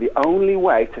realising the only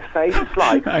way to save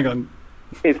Slice hang on.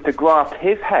 is to graft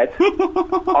his head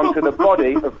onto the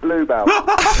body of Bluebell,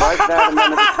 right there and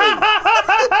then at the scene.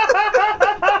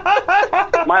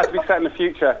 Might have to be set in the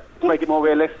future to make it more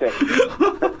realistic.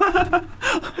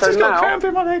 So now, Cramp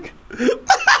in my leg. with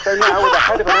the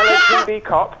head of an LAPD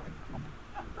cop,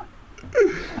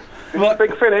 this is a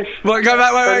big finish. Right, go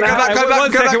back, wait, go back, go back,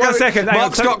 One go second, back. one second. Hang on,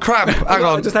 Mark's got cramp. Hang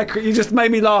on. You just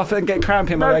made me laugh and get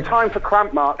cramp in my No leg. time for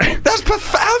cramp, Mark. That's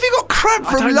pathetic. How have you got cramp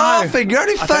I from don't know. laughing? You're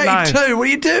only I don't know. 32. What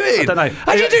are you doing? I don't know.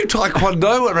 How do you do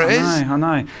taekwondo, whatever it is? I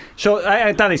know. Sure,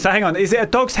 Danny, so hang on. Is it a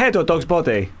dog's head or a dog's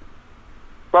body?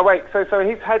 Well, wait, so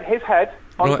his head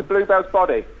onto Right. Bluebell's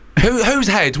body. Whose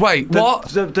head? Wait, what?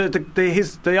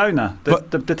 The owner,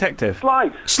 the detective.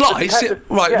 Slice. Slice? The detective-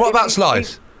 Right, what about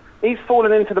Slice? He's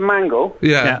fallen into the mangle,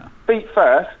 Yeah. feet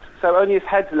first, so only his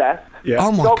head's left. Yeah.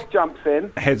 Oh my Dog jumps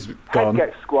in, Head's head gone.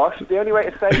 gets squashed. The only way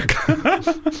to save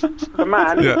the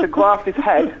man Yeah. is to graft his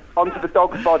head onto the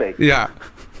dog's body. Yeah.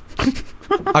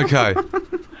 Okay.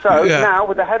 So Yeah. now,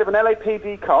 with the head of an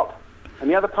LAPD cop and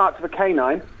the other parts of a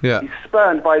canine, Yeah. he's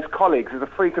spurned by his colleagues as a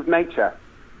freak of nature.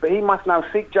 But he must now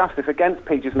seek justice against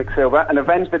Peaches McSilver and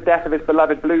avenge the death of his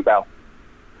beloved Bluebell.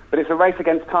 But it's a race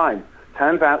against time.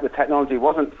 Turns out the technology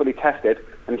wasn't fully tested,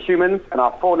 and humans and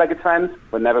our four-legged friends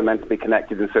were never meant to be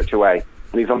connected in such a way.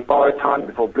 And he's on borrowed time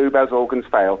before Bluebell's organs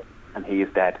fail, and he is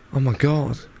dead. Oh my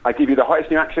God. I give you the hottest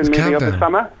new action movie of the countdown.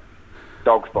 summer,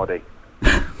 Dog's Body.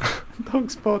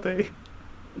 Dog's body.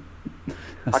 I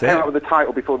That's came it. up with the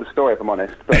title before the story, if I'm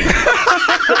honest. But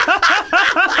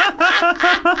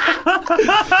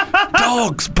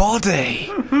Dog's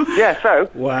body. yeah, so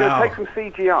Wow. it's going to take some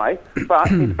CGI,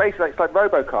 but it's basically it's like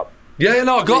RoboCop. Yeah,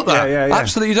 no, I got that. Yeah.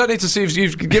 Absolutely, you don't need to see if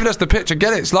you've given us the picture.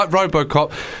 Get it? It's like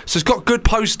RoboCop. So it's got good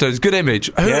posters, good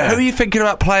image. Who are you thinking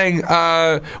about playing?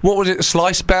 What was it?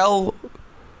 Slice Bell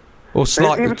or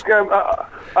Slice?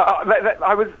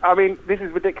 I mean, this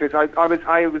is ridiculous. I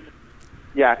was.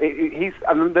 Yeah, he's.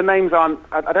 The names aren't.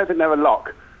 I don't think they're a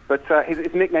lock. But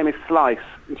his nickname is Slice,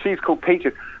 and she's called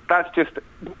Peaches. That's just.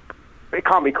 It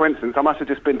can't be coincidence. I must have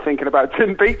just been thinking about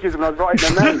Tin Peaches when I was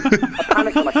writing their names. I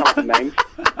panicked when I come up with names.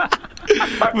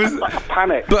 I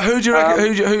panic. But who do you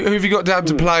reckon? Who have you got down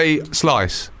to play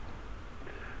Slice?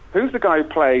 Who's the guy who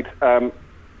played?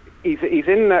 He's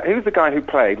in. Who's the guy who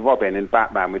played Robin in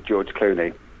Batman with George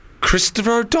Clooney?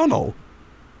 Christopher O'Donnell.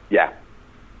 Yeah.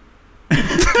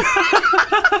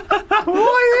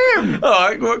 Why him? All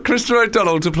right, well, Christopher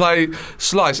O'Donnell to play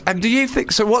Slice. And do you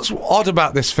think so? What's odd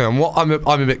about this film? What I'm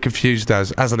a bit confused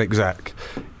as an exec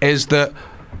is that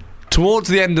towards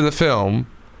the end of the film,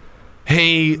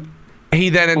 he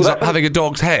then ends up having a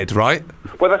dog's head, right?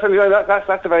 Well, that's the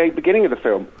very beginning of the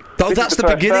film. Oh, that's the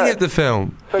beginning of the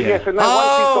film. So so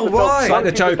now once he's got the dog, like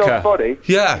the Joker. dog's body.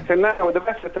 Yeah. So now the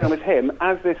rest of the film is him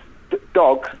as this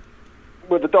dog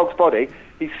with the dog's body.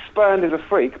 He's spurned as a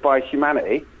freak by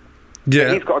humanity.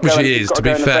 Yeah, he's got to which go he and, is, to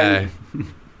be fair.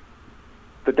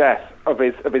 The death of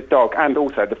his dog, and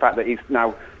also the fact that he's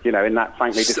now, in that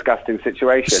frankly disgusting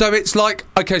situation. So it's like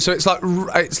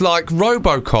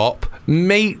RoboCop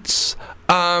meets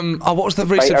what was the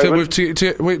recent film with?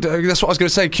 That's what I was going to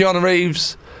say. Keanu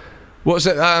Reeves. What was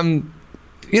it?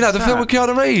 The film with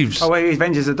Keanu Reeves. Oh, where he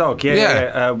avenges a dog.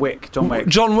 Yeah. John Wick.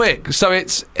 John Wick. So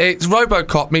it's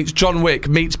RoboCop meets John Wick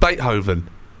meets Beethoven.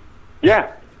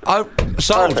 Yeah. Oh,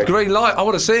 sold. Perfect. Green light. I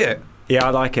want to see it. Yeah, I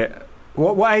like it.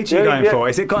 What age are you going for?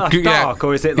 Is it got a dark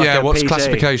or is it like a what's PG?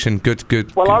 classification?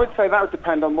 Good. Well, I would say that would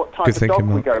depend on what type of dog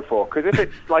we go for. Because if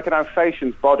it's like an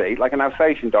Alsatian's body, like an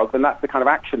Alsatian dog, then that's the kind of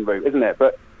action route, isn't it?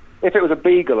 But if it was a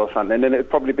beagle or something, then it would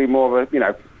probably be more of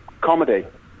a, comedy.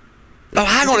 Oh,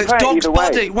 hang on, it's dog's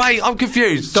body. Wait, I'm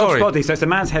confused. Dog's Sorry. body, so it's a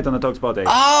man's head on a dog's body.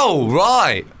 Oh,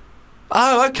 right.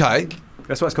 Oh, okay.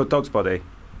 That's why it's called dog's body.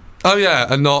 Oh, yeah,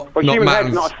 and not human man's...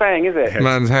 head's not a saying, is it?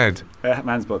 Man's head.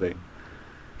 Man's body.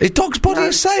 Is dog's body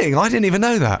a saying? I didn't even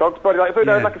know that. Dog's body, like a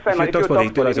saying, like if you're a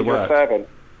dog's body, you're a servant.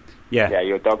 Yeah,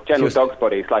 you're a dog. General dog's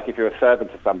body is like if you're a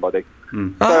servant to somebody.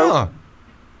 Ah.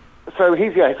 So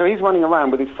he's running around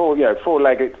with his four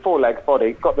leg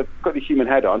body, got the human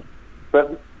head on,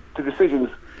 but the decisions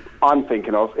I'm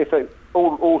thinking of,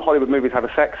 all Hollywood movies have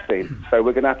a sex scene, so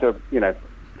we're going to have to,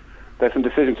 there's some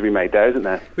decisions to be made there, isn't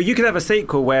there? But you could have a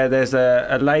sequel where there's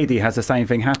a lady has the same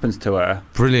thing happens to her.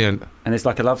 Brilliant. And it's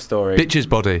like a love story. Bitch's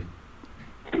body.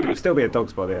 It'll still be a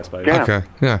dog's body, I suppose. Yeah. Okay,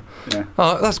 yeah.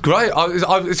 Oh, that's great.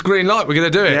 It's green light. We're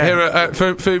going to do it here at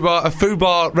Fubar. A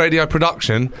Fubar radio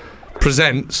production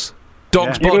presents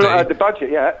Dog's Body. You haven't heard the budget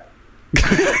yet.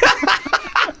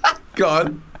 Go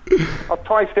on. I've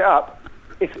priced it up.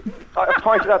 It's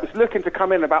looking to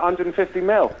come in about 150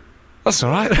 mil. That's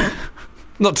all right.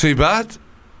 Not too bad.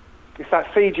 It's that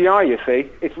CGI, you see.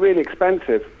 It's really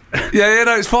expensive. Yeah,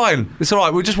 no, it's fine. It's all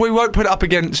right. We won't put it up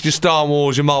against your Star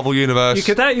Wars, your Marvel Universe. You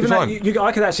could I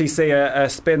could actually see a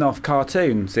spin-off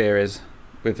cartoon series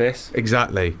with this.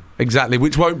 Exactly.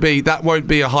 Which won't be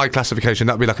a high classification.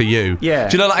 That'll be like a U. Yeah.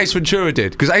 Do you know that Ace Ventura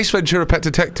did? Because Ace Ventura: Pet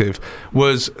Detective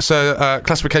was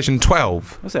classification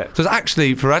 12. Was it? So it's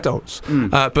actually for adults.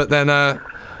 But then it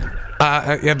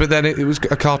was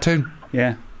a cartoon.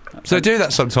 Yeah. So do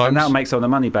that sometimes. And that'll make some of the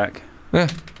money back. Yeah.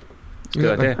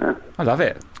 Good idea. I love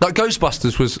it. Like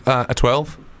Ghostbusters was a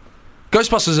 12.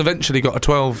 Ghostbusters eventually got a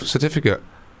 12 certificate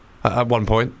at one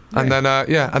point, and then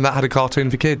and that had a cartoon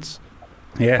for kids.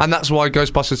 Yeah. And that's why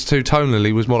Ghostbusters 2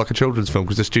 tonally was more like a children's film,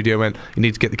 because the studio went, you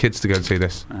need to get the kids to go and see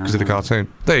this because of the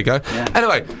cartoon. There you go. Yeah.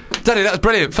 Anyway, Danny, that was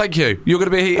brilliant. Thank you. You're going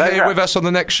to be here with us on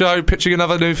the next show, pitching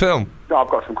another new film. Oh, I've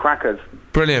got some crackers.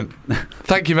 Brilliant.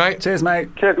 Thank you, mate. Cheers,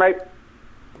 mate. Cheers, mate.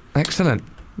 Excellent.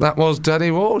 That was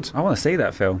Danny Ward. I want to see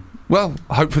that film. Well,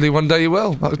 hopefully one day you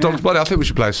will. That was Dog's Body. I think we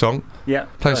should play a song. Yeah.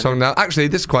 Play a song now. Actually,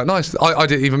 this is quite nice. I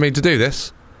didn't even mean to do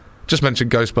this. Just mentioned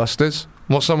Ghostbusters.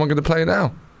 What's someone going to play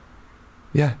now?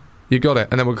 Yeah, you got it.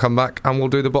 And then we'll come back and we'll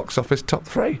do the box office top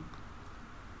 3.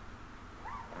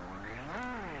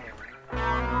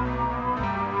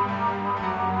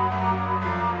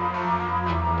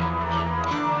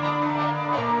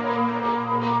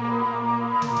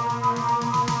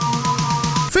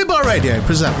 Fubar Radio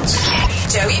presents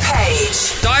Joey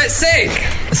Page, Diet Sick.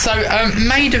 So,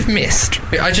 Maid of Mist.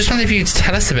 I just wonder if you could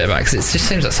tell us a bit about it, because it just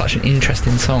seems like such an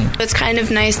interesting song. It's kind of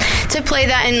nice to play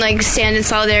that and like stand in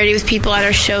solidarity with people at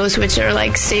our shows, which are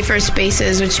like safer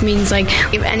spaces, which means like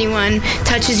if anyone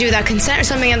touches you without consent or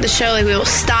something at the show, like we will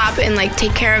stop and like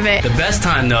take care of it. The best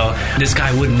time though, this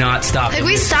guy would not stop. Like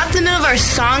we stopped in the middle of our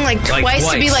song like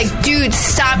twice to be like, dude,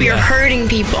 stop, you're hurting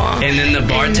people. And then the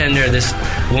bartender, this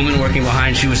woman working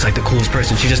behind, she was like the coolest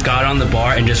person. She just got on the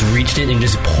bar and just reached in and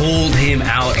just pulled him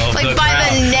out of like the by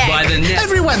crowd. the neck. By the neck.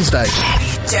 Every Wednesday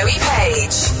Joey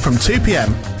Page. from 2 p.m.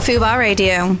 Fubar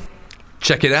Radio.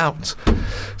 Check it out.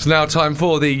 It's now time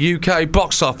for the UK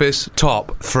box office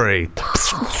top 3.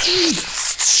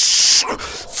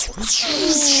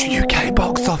 UK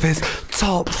box office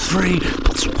top 3.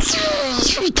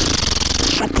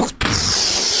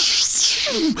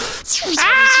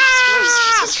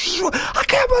 I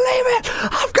can't believe it!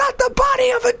 I've got the body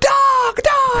of a dog!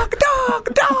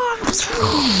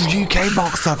 UK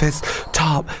box office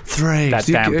top 3. That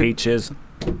damn Peaches.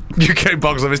 UK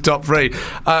box office top 3.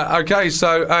 Okay,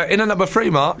 so in a number 3,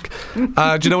 Mark, do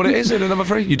you know what it is in a number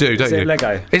 3? You do, don't Is you? it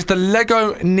Lego? It's the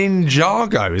Lego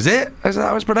Ninjago, is it? Is that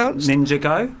how it's pronounced?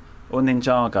 Ninjago or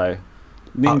Ninjago?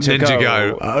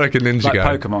 Ninjago. I reckon Ninjago.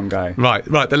 Like Pokemon Go.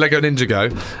 Right, the Lego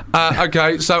Ninjago.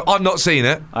 Okay, so I've not seen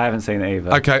it. I haven't seen it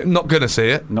either. Okay, not gonna see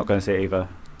it. Not going to see it either.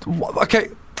 Okay,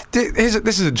 this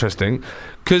is interesting,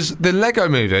 because the Lego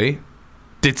movie,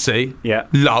 did see, Yeah.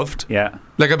 loved. Yeah.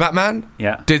 Lego Batman,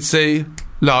 Yeah. did see,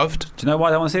 loved. Do you know why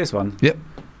I don't want to see this one? Yep.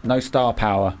 No star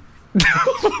power.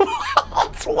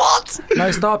 What?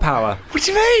 No star power. What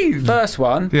do you mean? First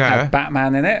one Yeah. had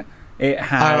Batman in it. It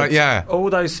had yeah. all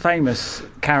those famous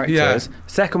characters. Yeah.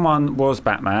 Second one was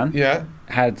Batman. Yeah.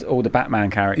 Had all the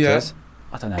Batman characters.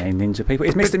 I don't know any ninja people.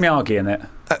 Is Mr. Miyagi in it?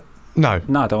 No.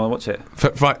 No, I don't want to watch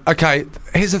it. Right, okay,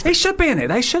 here's the He should be in it.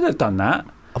 They should have done that.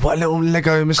 What a little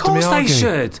Lego Mr. Of course Miyagi. they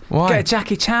should. Why? Get a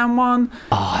Jackie Chan one.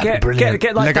 Oh, that'd be get brilliant.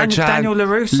 get like Lego Chan, Daniel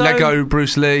LaRusso. Lego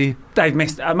Bruce Lee. They've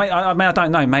missed. I mean, I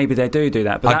don't know. Maybe they do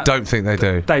that. But I don't think they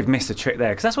do. They've missed a trick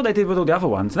there because that's what they did with all the other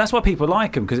ones, and that's why people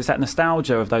like them because it's that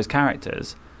nostalgia of those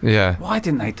characters. Yeah. Why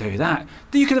didn't they do that?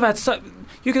 You could have had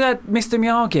you could have had Mr.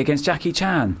 Miyagi against Jackie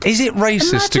Chan. Is it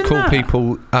racist to Imagine call that.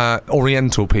 people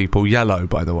Oriental people yellow?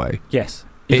 By the way. Yes.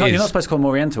 It You're is. not supposed to call them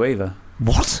Oriental either.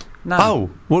 What? No. Oh,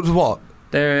 what?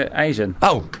 They're Asian.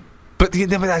 Oh, but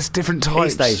that's different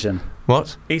types. East Asian.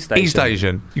 What? East Asian. East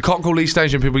Asian. You can't call East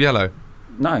Asian people yellow.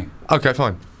 No. Okay,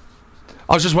 fine.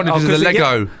 I was just wondering because of the 'cause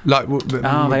Lego, like,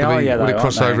 they are yellow, would it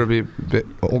cross aren't over they? and be a bit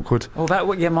awkward? Well,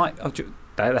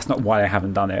 that's not why they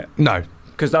haven't done it. No.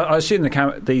 Because I assume the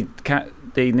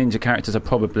ninja characters are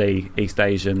probably East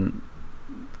Asian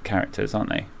characters, aren't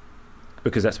they?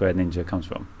 Because that's where ninja comes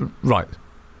from. Right.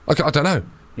 Okay, I don't know.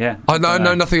 Yeah. I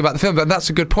know nothing about the film, but that's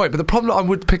a good point. But the problem I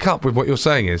would pick up with what you're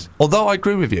saying is, although I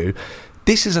agree with you,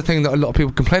 this is a thing that a lot of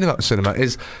people complain about with cinema,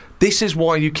 is this is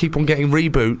why you keep on getting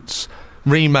reboots,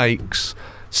 remakes,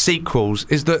 sequels,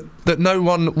 is that no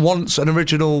one wants an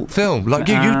original film. Like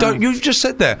you've just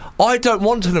said there, I don't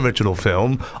want an original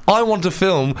film, I want a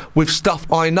film with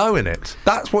stuff I know in it.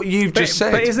 That's what you've just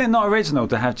said. But isn't it not original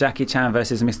to have Jackie Chan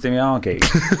versus Mr. Miyagi?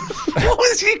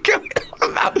 What is he going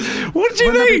on about? What do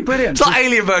you Wouldn't that be mean? brilliant? It's like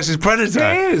Alien versus Predator.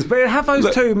 It is, but have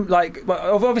those two, like,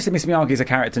 well, obviously Mr. Miyagi's a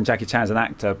character and Jackie Chan's an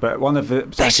actor, but one of the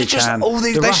They should Jackie just Chan,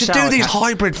 they should do these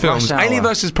hybrid films. Rush Hour. Alien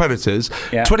versus Predators,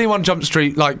 Yeah. 21 Jump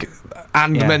Street, like,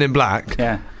 and Yeah. Men in Black.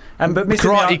 Yeah. But Mr.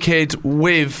 Karate Miyagi, Kid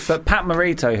with. but Pat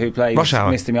Morita, who plays Rush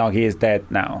Hour. Mr. Miyagi, is dead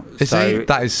now. Is he?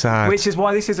 That is sad. Which is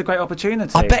why this is a great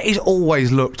opportunity. I bet he's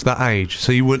always looked that age,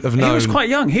 so you wouldn't have known. He was quite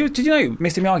young. Did you know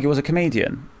Mr. Miyagi was a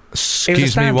comedian? He was a Excuse me,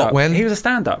 stand-up. what, when? He was a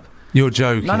stand-up. You're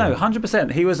joking. No,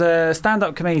 100%. He was a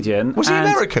stand-up comedian. Was he and-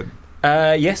 American?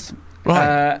 Yes.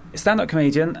 Right. Stand-up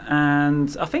comedian,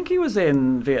 and I think he was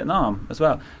in Vietnam as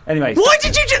well. Anyway. Why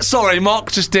did you just... Sorry,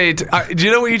 Mark just did... do you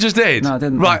know what you just did? No, I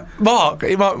didn't. Right, Mark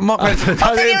went, I think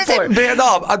he was in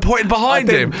Vietnam. I pointed behind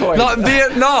I him. didn't point. Like,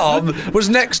 Vietnam was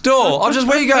next door. I was just,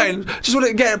 where are you going? Just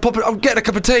want to I'm getting a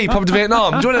cup of tea, pop to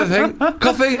Vietnam. Do you want anything?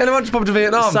 Coffee? Anyone? Just pop to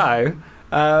Vietnam. So,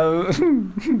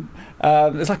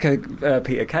 it's like a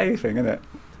Peter Kay thing, isn't it?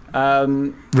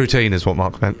 Routine is what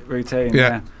Mark meant. Routine, Yeah.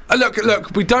 yeah.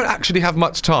 Look, we don't actually have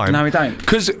much time. No, we don't.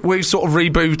 Because we've sort of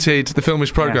rebooted the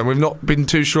Filmish programme. Yeah. We've not been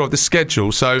too sure of the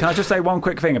schedule, so... Can I just say one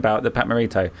quick thing about the Pat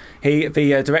Morita?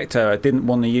 The director didn't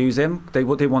want to use him. They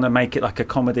didn't want to make it like a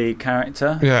comedy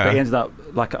character. Yeah. But he ended up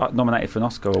nominated for an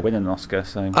Oscar or winning an Oscar.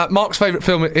 So Mark's favourite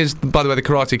film is, by the way, The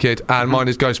Karate Kid, and mine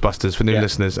is Ghostbusters for new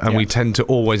listeners, and we tend to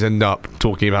always end up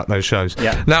talking about those shows.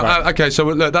 Yeah, now, right. Okay, so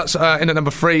look, that's in at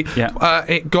number 3. Yeah.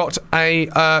 It got a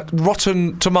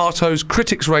Rotten Tomatoes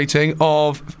critics rating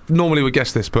of, normally we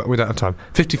guess this, but we don't have time,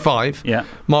 55. Yeah.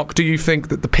 Mark, do you think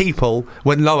that the people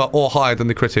went lower or higher than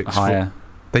the critics? Higher.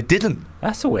 They didn't.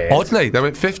 That's weird. Oddly, they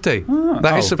went 50.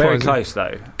 That is surprising. Very close,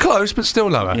 though. Close, but still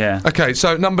lower. Yeah. Okay,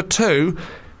 so number 2,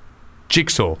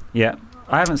 Jigsaw. Yeah.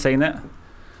 I haven't seen it.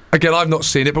 Again, I've not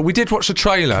seen it, but we did watch the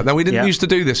trailer. Now, we didn't used to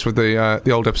do this with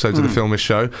the old episodes of the Filmish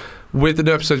show. With the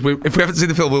new episodes, if we haven't seen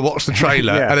the film, we'll watch the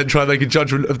trailer and then try and make a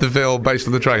judgment of the film based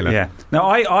on the trailer. Yeah. Now,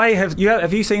 I have.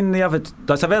 Have you seen the other?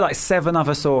 So there are like 7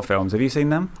 other Saw films. Have you seen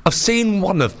them? I've seen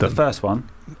one of them. The first one.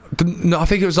 No, I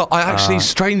think it was. I actually,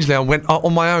 strangely, I went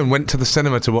on my own. Went to the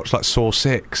cinema to watch like Saw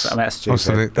 6. That's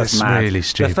stupid. That's mad. really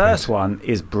stupid. The first one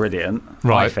is brilliant.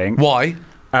 Right. I think. Why?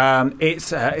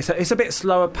 It's a bit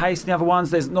slower paced than the other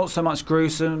ones. There's not so much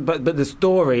gruesome, but the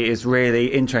story is really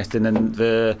interesting, and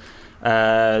the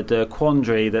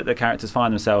quandary that the characters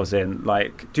find themselves in.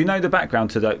 Like, do you know the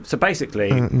background to the? So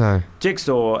basically, no.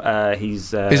 Jigsaw,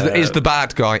 he's is the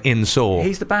bad guy in Saw.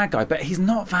 He's the bad guy, but he's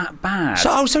not that bad.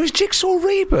 So is Jigsaw a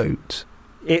reboot?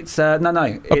 It's a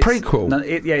prequel. No,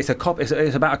 it's a cop. It's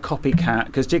about a copycat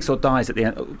because Jigsaw dies at the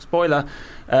end. Spoiler: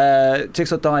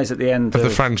 Jigsaw dies at the end of the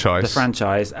franchise. The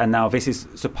franchise, and now this is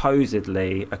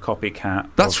supposedly a copycat.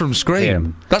 That's from Scream.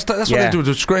 Him. That's what they do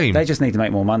with Scream. They just need to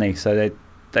make more money, so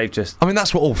they've just. I mean,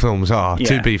 that's what all films are.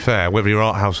 Yeah. To be fair, whether you're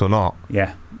art house or not.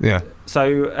 Yeah. Yeah.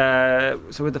 So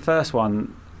with the first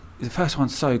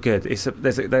one's so good.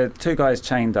 There are 2 guys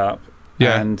chained up.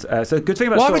 Yeah. And so the good thing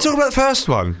about why Saw, are we talking about the first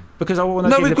one? Because I want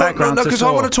to give the background to because Saw.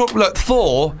 I want to talk. Look,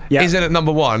 Thor is in at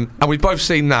number 1, and we've both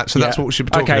seen that, so that's what we should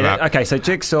be talking about. Okay, so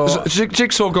Jigsaw.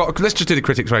 Jigsaw got. Let's just do the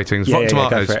critics' ratings. Yeah, Rotten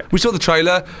Tomatoes. go for it. We saw the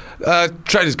trailer.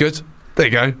 Trailer's good. There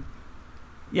you go.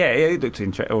 Yeah, it looked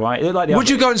interesting. All right. Would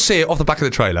you go and see it off the back of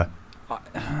the trailer? I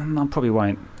probably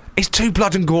won't. It's too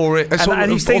blood and gore. It's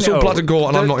And you've seen it all. blood and gore,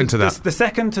 and I'm not into that. The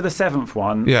second to the 7th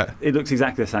one, it looks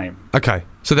exactly the same. Okay,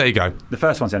 so there you go. The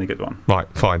first one's the only good one. Right,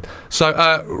 fine. So,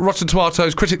 Rotten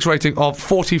Tomatoes critics rating of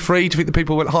 43. Do you think the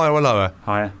people went higher or lower?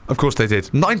 Higher. Of course they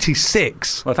did.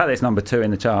 96. Well, the fact that it's number 2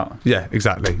 in the chart. Yeah,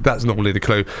 exactly. That's normally the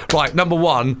clue. Right, number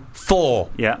 1, Thor.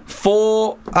 Yeah.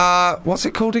 Thor, what's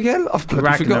it called again? I've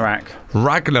Ragnarok.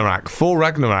 Ragnarok. Thor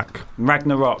Ragnarok.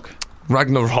 Ragnarok.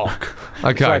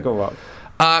 Okay. Ragnarok.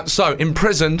 So,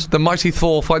 imprisoned, the mighty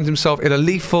Thor finds himself in a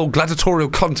lethal gladiatorial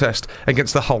contest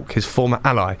against the Hulk, his former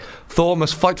ally. Thor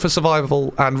must fight for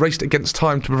survival and race against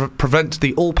time to prevent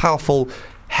the all-powerful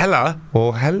Hela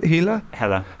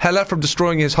from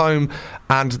destroying his home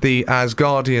and the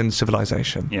Asgardian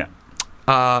civilization. Yeah.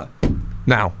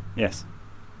 Now. Yes.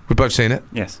 We've both seen it.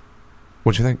 Yes.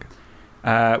 What do you think?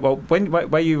 Well,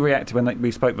 where you reacted when we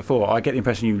spoke before, I get the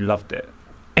impression you loved it.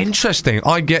 Interesting.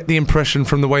 I get the impression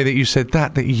from the way that you said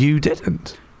that you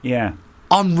didn't. Yeah.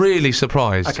 I'm really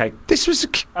surprised. Okay. This was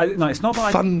no, it's not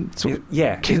fun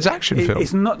kids action film.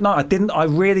 It's not. No, I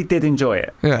really did enjoy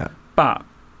it. Yeah. But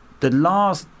the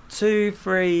last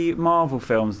 2-3 Marvel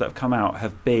films that have come out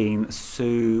have been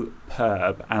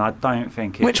superb, and I don't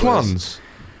think it Which ones?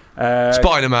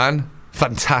 Spider-Man.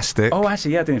 Fantastic. Oh,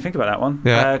 actually, I didn't even think about that one.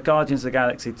 Yeah. Guardians of the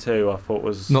Galaxy 2, I thought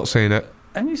was... Not seen it.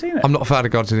 Have you seen it? I'm not a fan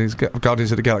of Guardians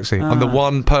of the Galaxy. I'm the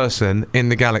one person in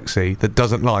the galaxy that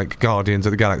doesn't like Guardians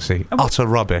of the Galaxy. Utter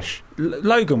rubbish.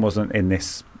 Logan wasn't in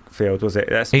this field, was it?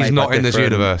 He's not in this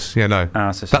universe. Yeah, no.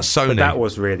 So that's Sony. But that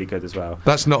was really good as well.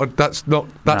 That's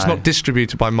not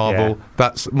distributed by Marvel. Yeah.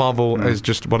 That's Marvel is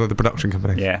just one of the production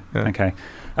companies. Yeah. Okay.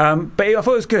 But I thought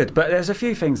it was good. But there's a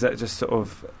few things that just sort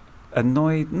of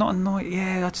not annoyed.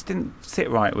 Yeah, I just didn't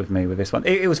sit right with me with this one.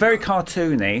 It was very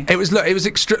cartoony. It was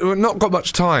we've not got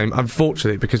much time,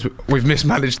 unfortunately, because we've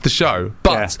mismanaged the show.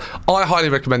 But I highly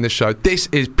recommend this show. This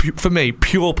is for me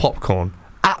pure popcorn.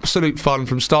 Absolute fun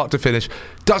from start to finish.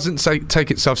 Doesn't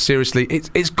take itself seriously.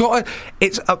 It's got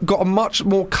a much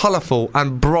more colourful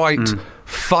and bright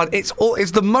fun. It's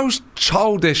the most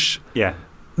childish. Yeah.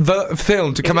 The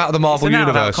film to come out of the Marvel universe.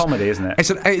 It's an out-and-out comedy, isn't it?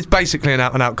 It's basically an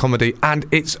out-and-out comedy, and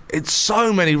it's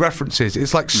so many references.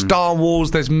 It's like Star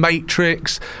Wars. There's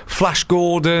Matrix, Flash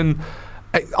Gordon.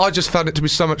 I just found it to be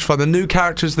so much fun. The new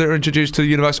characters that are introduced to the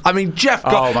universe. I mean, Jeff.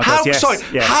 Oh my God, yes.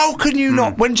 How can you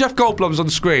not? When Jeff Goldblum's on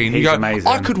screen, you go,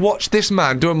 amazing. I could watch this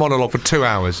man do a monologue for 2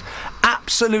 hours.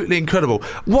 Absolutely incredible.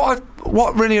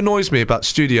 What really annoys me about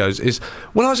studios is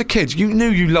when I was a kid, you knew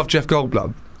you loved Jeff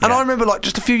Goldblum. And I remember,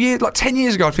 just a few years, 10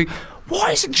 years ago, I'd think,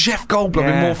 why isn't Jeff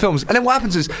Goldblum in more films? And then what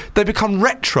happens is they become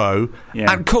retro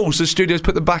and cool, so studios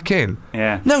put them back in.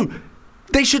 Yeah. No,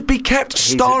 They should be kept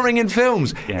starring in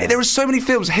films. Yeah. There are so many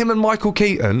films him and Michael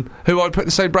Keaton, who I'd put in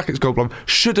the same bracket as Goldblum,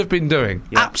 should have been doing.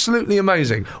 Yeah. Absolutely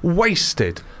amazing.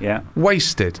 Wasted. Yeah.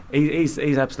 Wasted. He's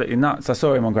absolutely nuts. I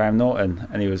saw him on Graham Norton,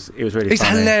 and he was really He's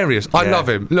funny. hilarious. I Yeah. love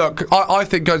him. Look, I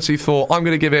think go and see Thor. I'm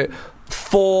going to give it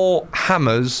 4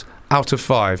 hammers out of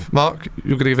 5. Mark,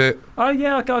 you're going to give it... Oh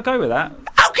yeah, I'll go with that.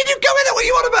 How can you go in it? What are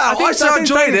you on about? I said I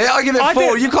enjoyed it. I give it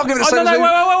 4. You can't give it the same no,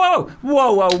 as me.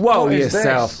 whoa, What is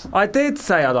yourself. this? I did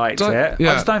say I liked it.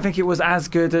 Yeah. I just don't think it was as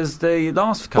good as the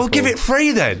last couple. Well, give it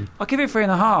 3 then. I'll give it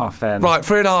 3.5 then. Right,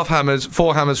 3.5 hammers,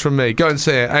 4 hammers from me. Go and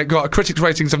see it. It got a critics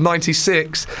ratings of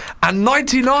 96 and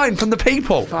 99 from the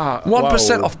people. 1%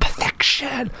 whoa. of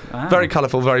perfection. Wow. Very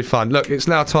colourful, very fun. Look, it's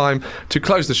now time to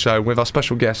close the show with our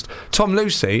special guest, Tom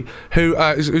Lucy,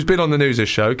 who's been on the Newsish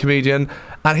show, comedian,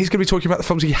 and he's going to be talking about the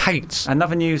films he hates.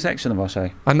 Another new section of our show.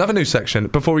 Another new section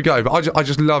before we go, but I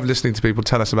just love listening to people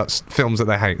tell us about films that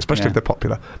they hate, especially if they're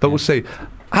popular. But we'll see.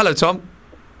 Hello, Tom.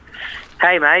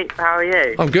 Hey, mate. How are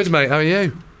you? I'm good, mate. How are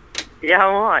you? Yeah,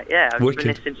 I'm alright. Yeah, I've Wicked.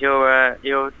 been listening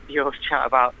to your chat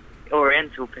about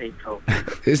Oriental people.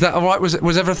 Is that all right?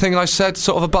 Was everything I said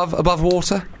sort of above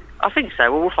water? I think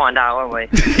so. Well, we'll find out,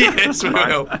 won't we? Yes, we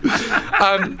will.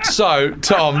 So,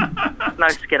 Tom... No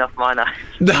skin off my nose.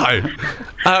 No.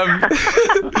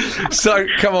 So,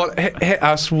 come on, hit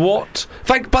us. What...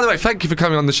 By the way, thank you for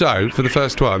coming on the show for the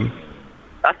first one.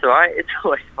 That's alright. It's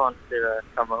always fun to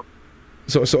come up.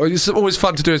 So it's always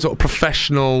fun to do a sort of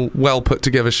professional,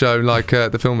 well-put-together show like the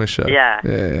Filmish show. Yeah.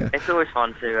 Yeah. It's always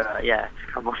fun to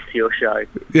come on to your show.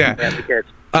 Yeah. That'd be good.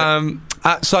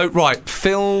 So, right,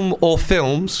 film or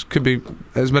films, could be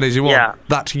as many as you want, Yeah.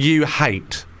 that you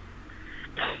hate.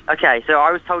 Okay, so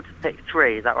I was told to pick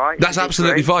 3. Is that right? That's Pick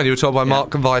absolutely 3? fine. You were told by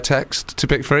Mark via text to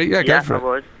pick 3. Yeah, go for I it.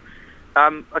 was.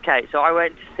 Okay, so I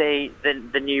went to see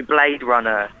the new Blade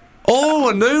Runner Oh,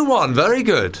 a new one. Very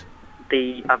good.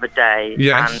 the other day.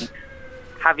 Yes. And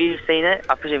have you seen it?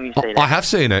 I presume you've seen it. I have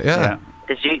seen it, yeah.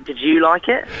 Did you like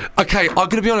it? Okay, I'm going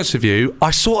to be honest with you.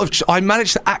 I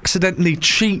managed to accidentally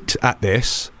cheat at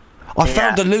this. I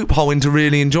found a loophole into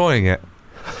really enjoying it.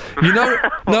 You know,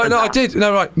 no, I did.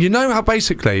 No, right. You know how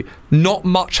basically not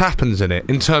much happens in it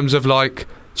in terms of like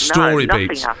story nothing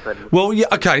beats. happened. Well, yeah,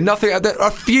 okay, nothing. There are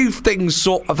a few things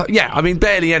sort of. Yeah, I mean,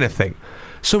 barely anything.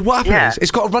 So what happened is, it's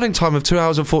got a running time of 2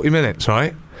 hours and 40 minutes,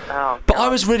 right? Oh, but I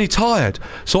was really tired,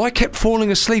 so I kept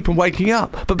falling asleep and waking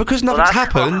up. But because nothing's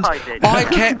that's happened, what I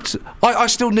did. I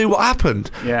still knew what happened.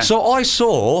 Yeah. So I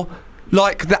saw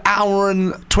like the hour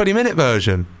and 20-minute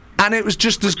version. And it was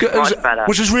just as good,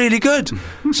 which was really good.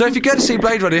 So if you're going to see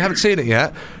Blade Runner, you haven't seen it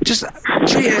yet, just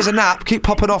treat it as a nap, keep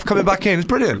popping off, coming back in. It's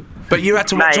brilliant. But you had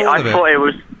to watch Mate, all I of it. thought it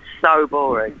was so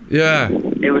boring. Yeah.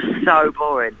 It was so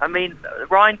boring. I mean,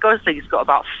 Ryan Gosling's got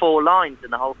about 4 lines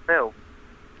in the whole film.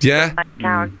 Yeah. That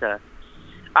character.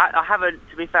 I haven't,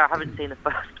 to be fair, I haven't seen the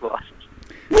first one.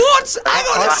 What? Hang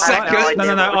on a second.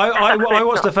 No. I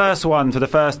watched the first one for the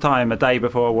first time a day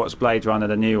before I watched Blade Runner,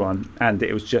 the new one, and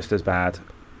it was just as bad.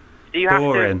 Do you have to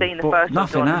Boring. have seen the first one to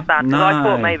Nothing understand? Because I no.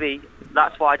 thought maybe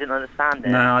that's why I didn't understand it.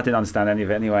 No, I didn't understand any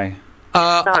of it anyway.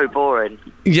 So boring.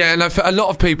 Yeah, no. A lot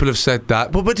of people have said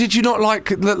that. But did you not like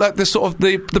the sort of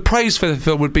the praise for the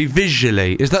film would be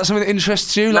visually? Is that something that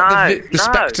interests you? Like the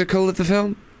spectacle of the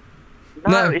film?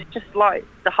 No, it's just like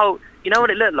the whole. You know what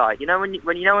it looked like? You know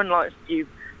when like you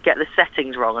get the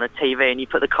settings wrong on a TV and you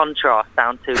put the contrast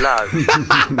down too low.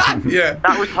 Yeah.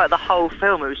 That was like the whole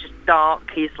film. It was just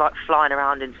dark. He's like flying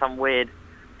around in some weird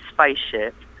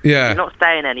spaceship. Yeah. He's not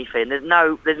saying anything. There's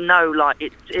no like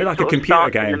it's like a sort of computer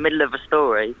starts game. in the middle of a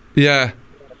story. Yeah.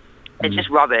 It's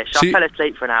just rubbish. So I fell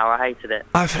asleep for an hour. I hated it.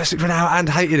 I fell asleep for an hour and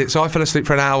hated it. So I fell asleep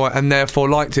for an hour and therefore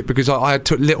liked it because I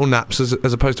took little naps as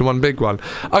opposed to one big one.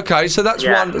 Okay, so that's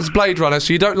one. It's Blade Runner.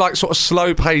 So you don't like sort of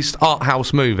slow-paced art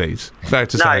house movies. Fair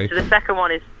to say. No. So the second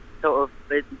one is sort of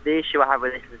the issue I have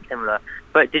with this is similar.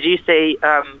 But did you see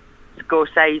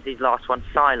Scorsese's last one,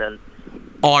 Silence?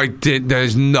 I did.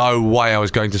 There's no way I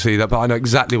was going to see that, but I know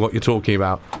exactly what you're talking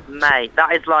about. Mate,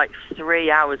 that is like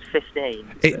 3 hours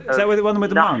 15. Is that the one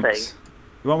with the nothing. monks?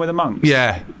 The one with the monks?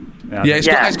 Yeah. Yeah,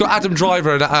 it's got Adam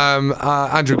Driver and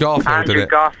Andrew Garfield in it.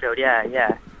 Garfield,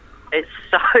 yeah. It's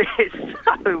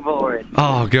so boring.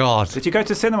 Oh, God. Did you go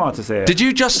to cinema to see it? Did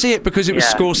you just see it because it was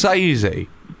Scorsese?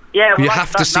 Yeah, well, You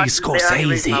have to see that's the only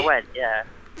reason Scorsese. I went, yeah.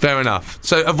 Fair enough.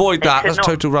 So avoid that. That's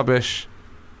total rubbish.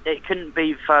 It couldn't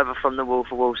be further from The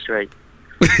Wolf of Wall Street.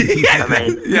 Yeah. I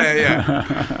mean,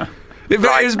 Yeah. It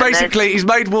Right, was and then- basically, he's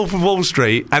made Wolf of Wall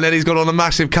Street and then he's gone on a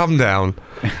massive come down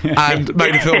and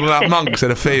made a film about monks in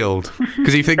a field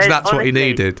because he thinks There's that's what he honestly-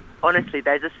 needed. Honestly,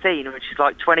 there's a scene which is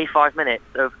like 25 minutes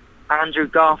of Andrew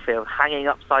Garfield hanging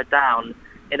upside down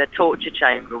in a torture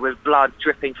chamber with blood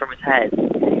dripping from his head.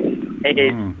 It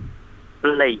is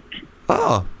bleak.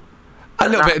 Oh. A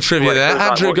little bit of trivia there.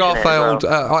 Andrew Garfield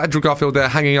there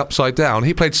hanging upside down.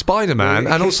 He played Spider-Man,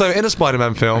 and also in a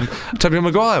Spider-Man film, Tobey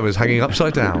Maguire was hanging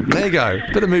upside down. There you go.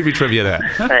 Bit of movie trivia there.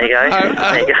 There you go.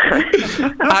 There you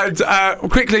go. And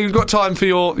quickly, we've got time for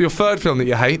your third film that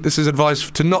you hate. This is advice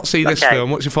to not see this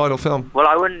film. What's your final film? Well,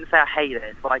 I wouldn't say I hate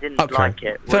it, but I didn't like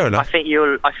it. Fair enough. I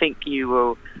think you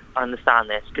will understand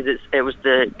this because it was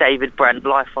the David Brent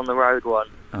Life on the Road one.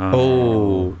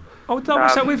 Oh. Oh, I'll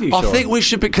watch that with you, Sean. I think we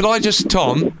should be... Can I just,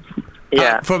 Tom...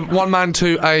 Yeah. From one man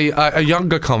to a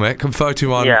younger comic, and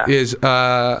 31 years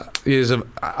of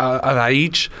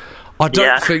age. I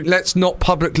don't think... Let's not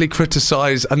publicly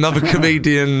criticise another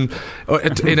comedian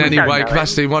in any way,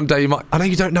 capacity. One day you might... I know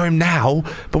you don't know him now,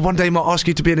 but one day he might ask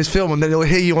you to be in his film, and then he'll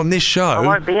hear you on this show. I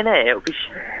won't be in it. It'll be...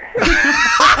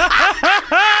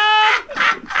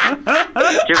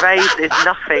 Gervais is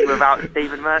nothing without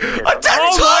Stephen Merchant.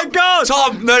 Oh my God,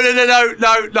 Tom! No!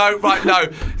 Right, no.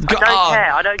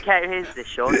 I don't care who hears this,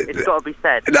 Sean. It's got to be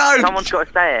said. No, someone's got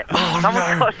to say it.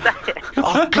 Someone's got to say it.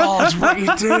 Oh God, what are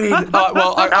you doing?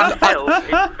 That film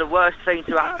is the worst thing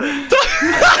to happen. It's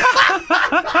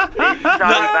so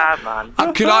bad, man.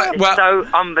 It's so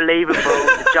unbelievable.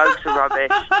 The jokes are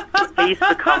rubbish. He's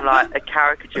become like a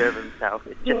caricature of himself.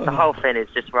 It's just the whole thing is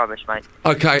just rubbish, mate.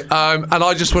 Okay, and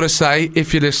I just want to say,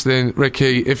 if you're listening,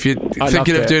 Ricky, if you're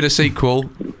thinking of doing a sequel,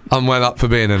 I'm well up for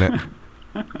being in it.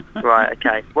 Right,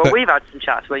 okay. Well, we've had some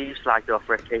chats where you slagged off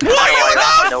Ricky.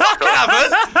 What? You fucking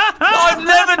haven't! I've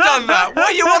never done that. What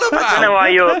are you on about? I don't know why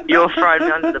you're throwing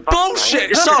me under the bus. Bullshit,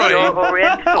 mate. sorry.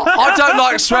 I don't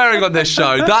like swearing on this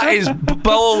show. That is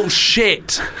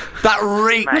bullshit. That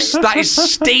reeks. Mate. That is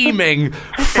steaming,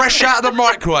 fresh out of the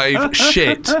microwave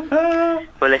shit.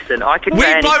 Well, listen, I could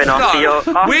get anything after your...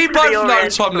 We both know,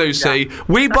 Tom Lucy,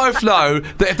 we both know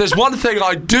that if there's one thing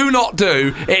I do not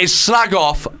do, it is slag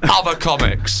off other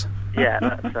comics. Yeah,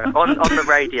 that's right. On the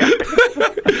radio.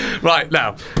 Right,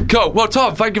 now. Cool. Well,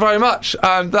 Tom, thank you very much.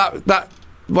 I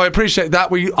appreciate that.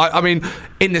 I mean,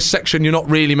 in this section, you're not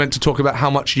really meant to talk about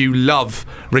how much you love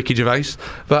Ricky Gervais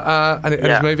and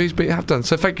his movies, but you have done.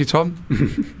 So thank you, Tom.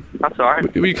 That's all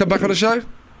right. Will you come back on the show?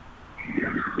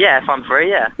 Yeah, if I'm free,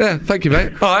 yeah. Yeah, thank you,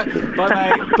 mate. All right.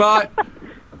 Bye, mate. Bye.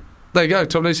 There you go,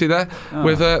 Tom Lucy there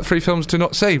with 3 films to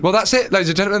not see. Well, that's it, ladies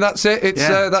and gentlemen. That's it. It's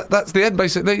that's the end,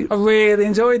 basically. I really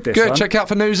enjoyed this. Good. Check out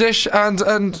for Newsish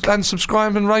and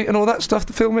subscribe and rate and all that stuff.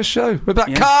 The Filmish Show with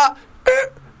that car.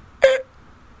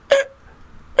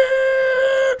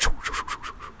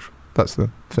 That's the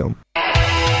film.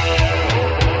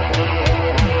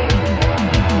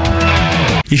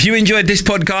 If you enjoyed this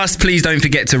podcast, please don't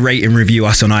forget to rate and review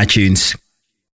us on iTunes.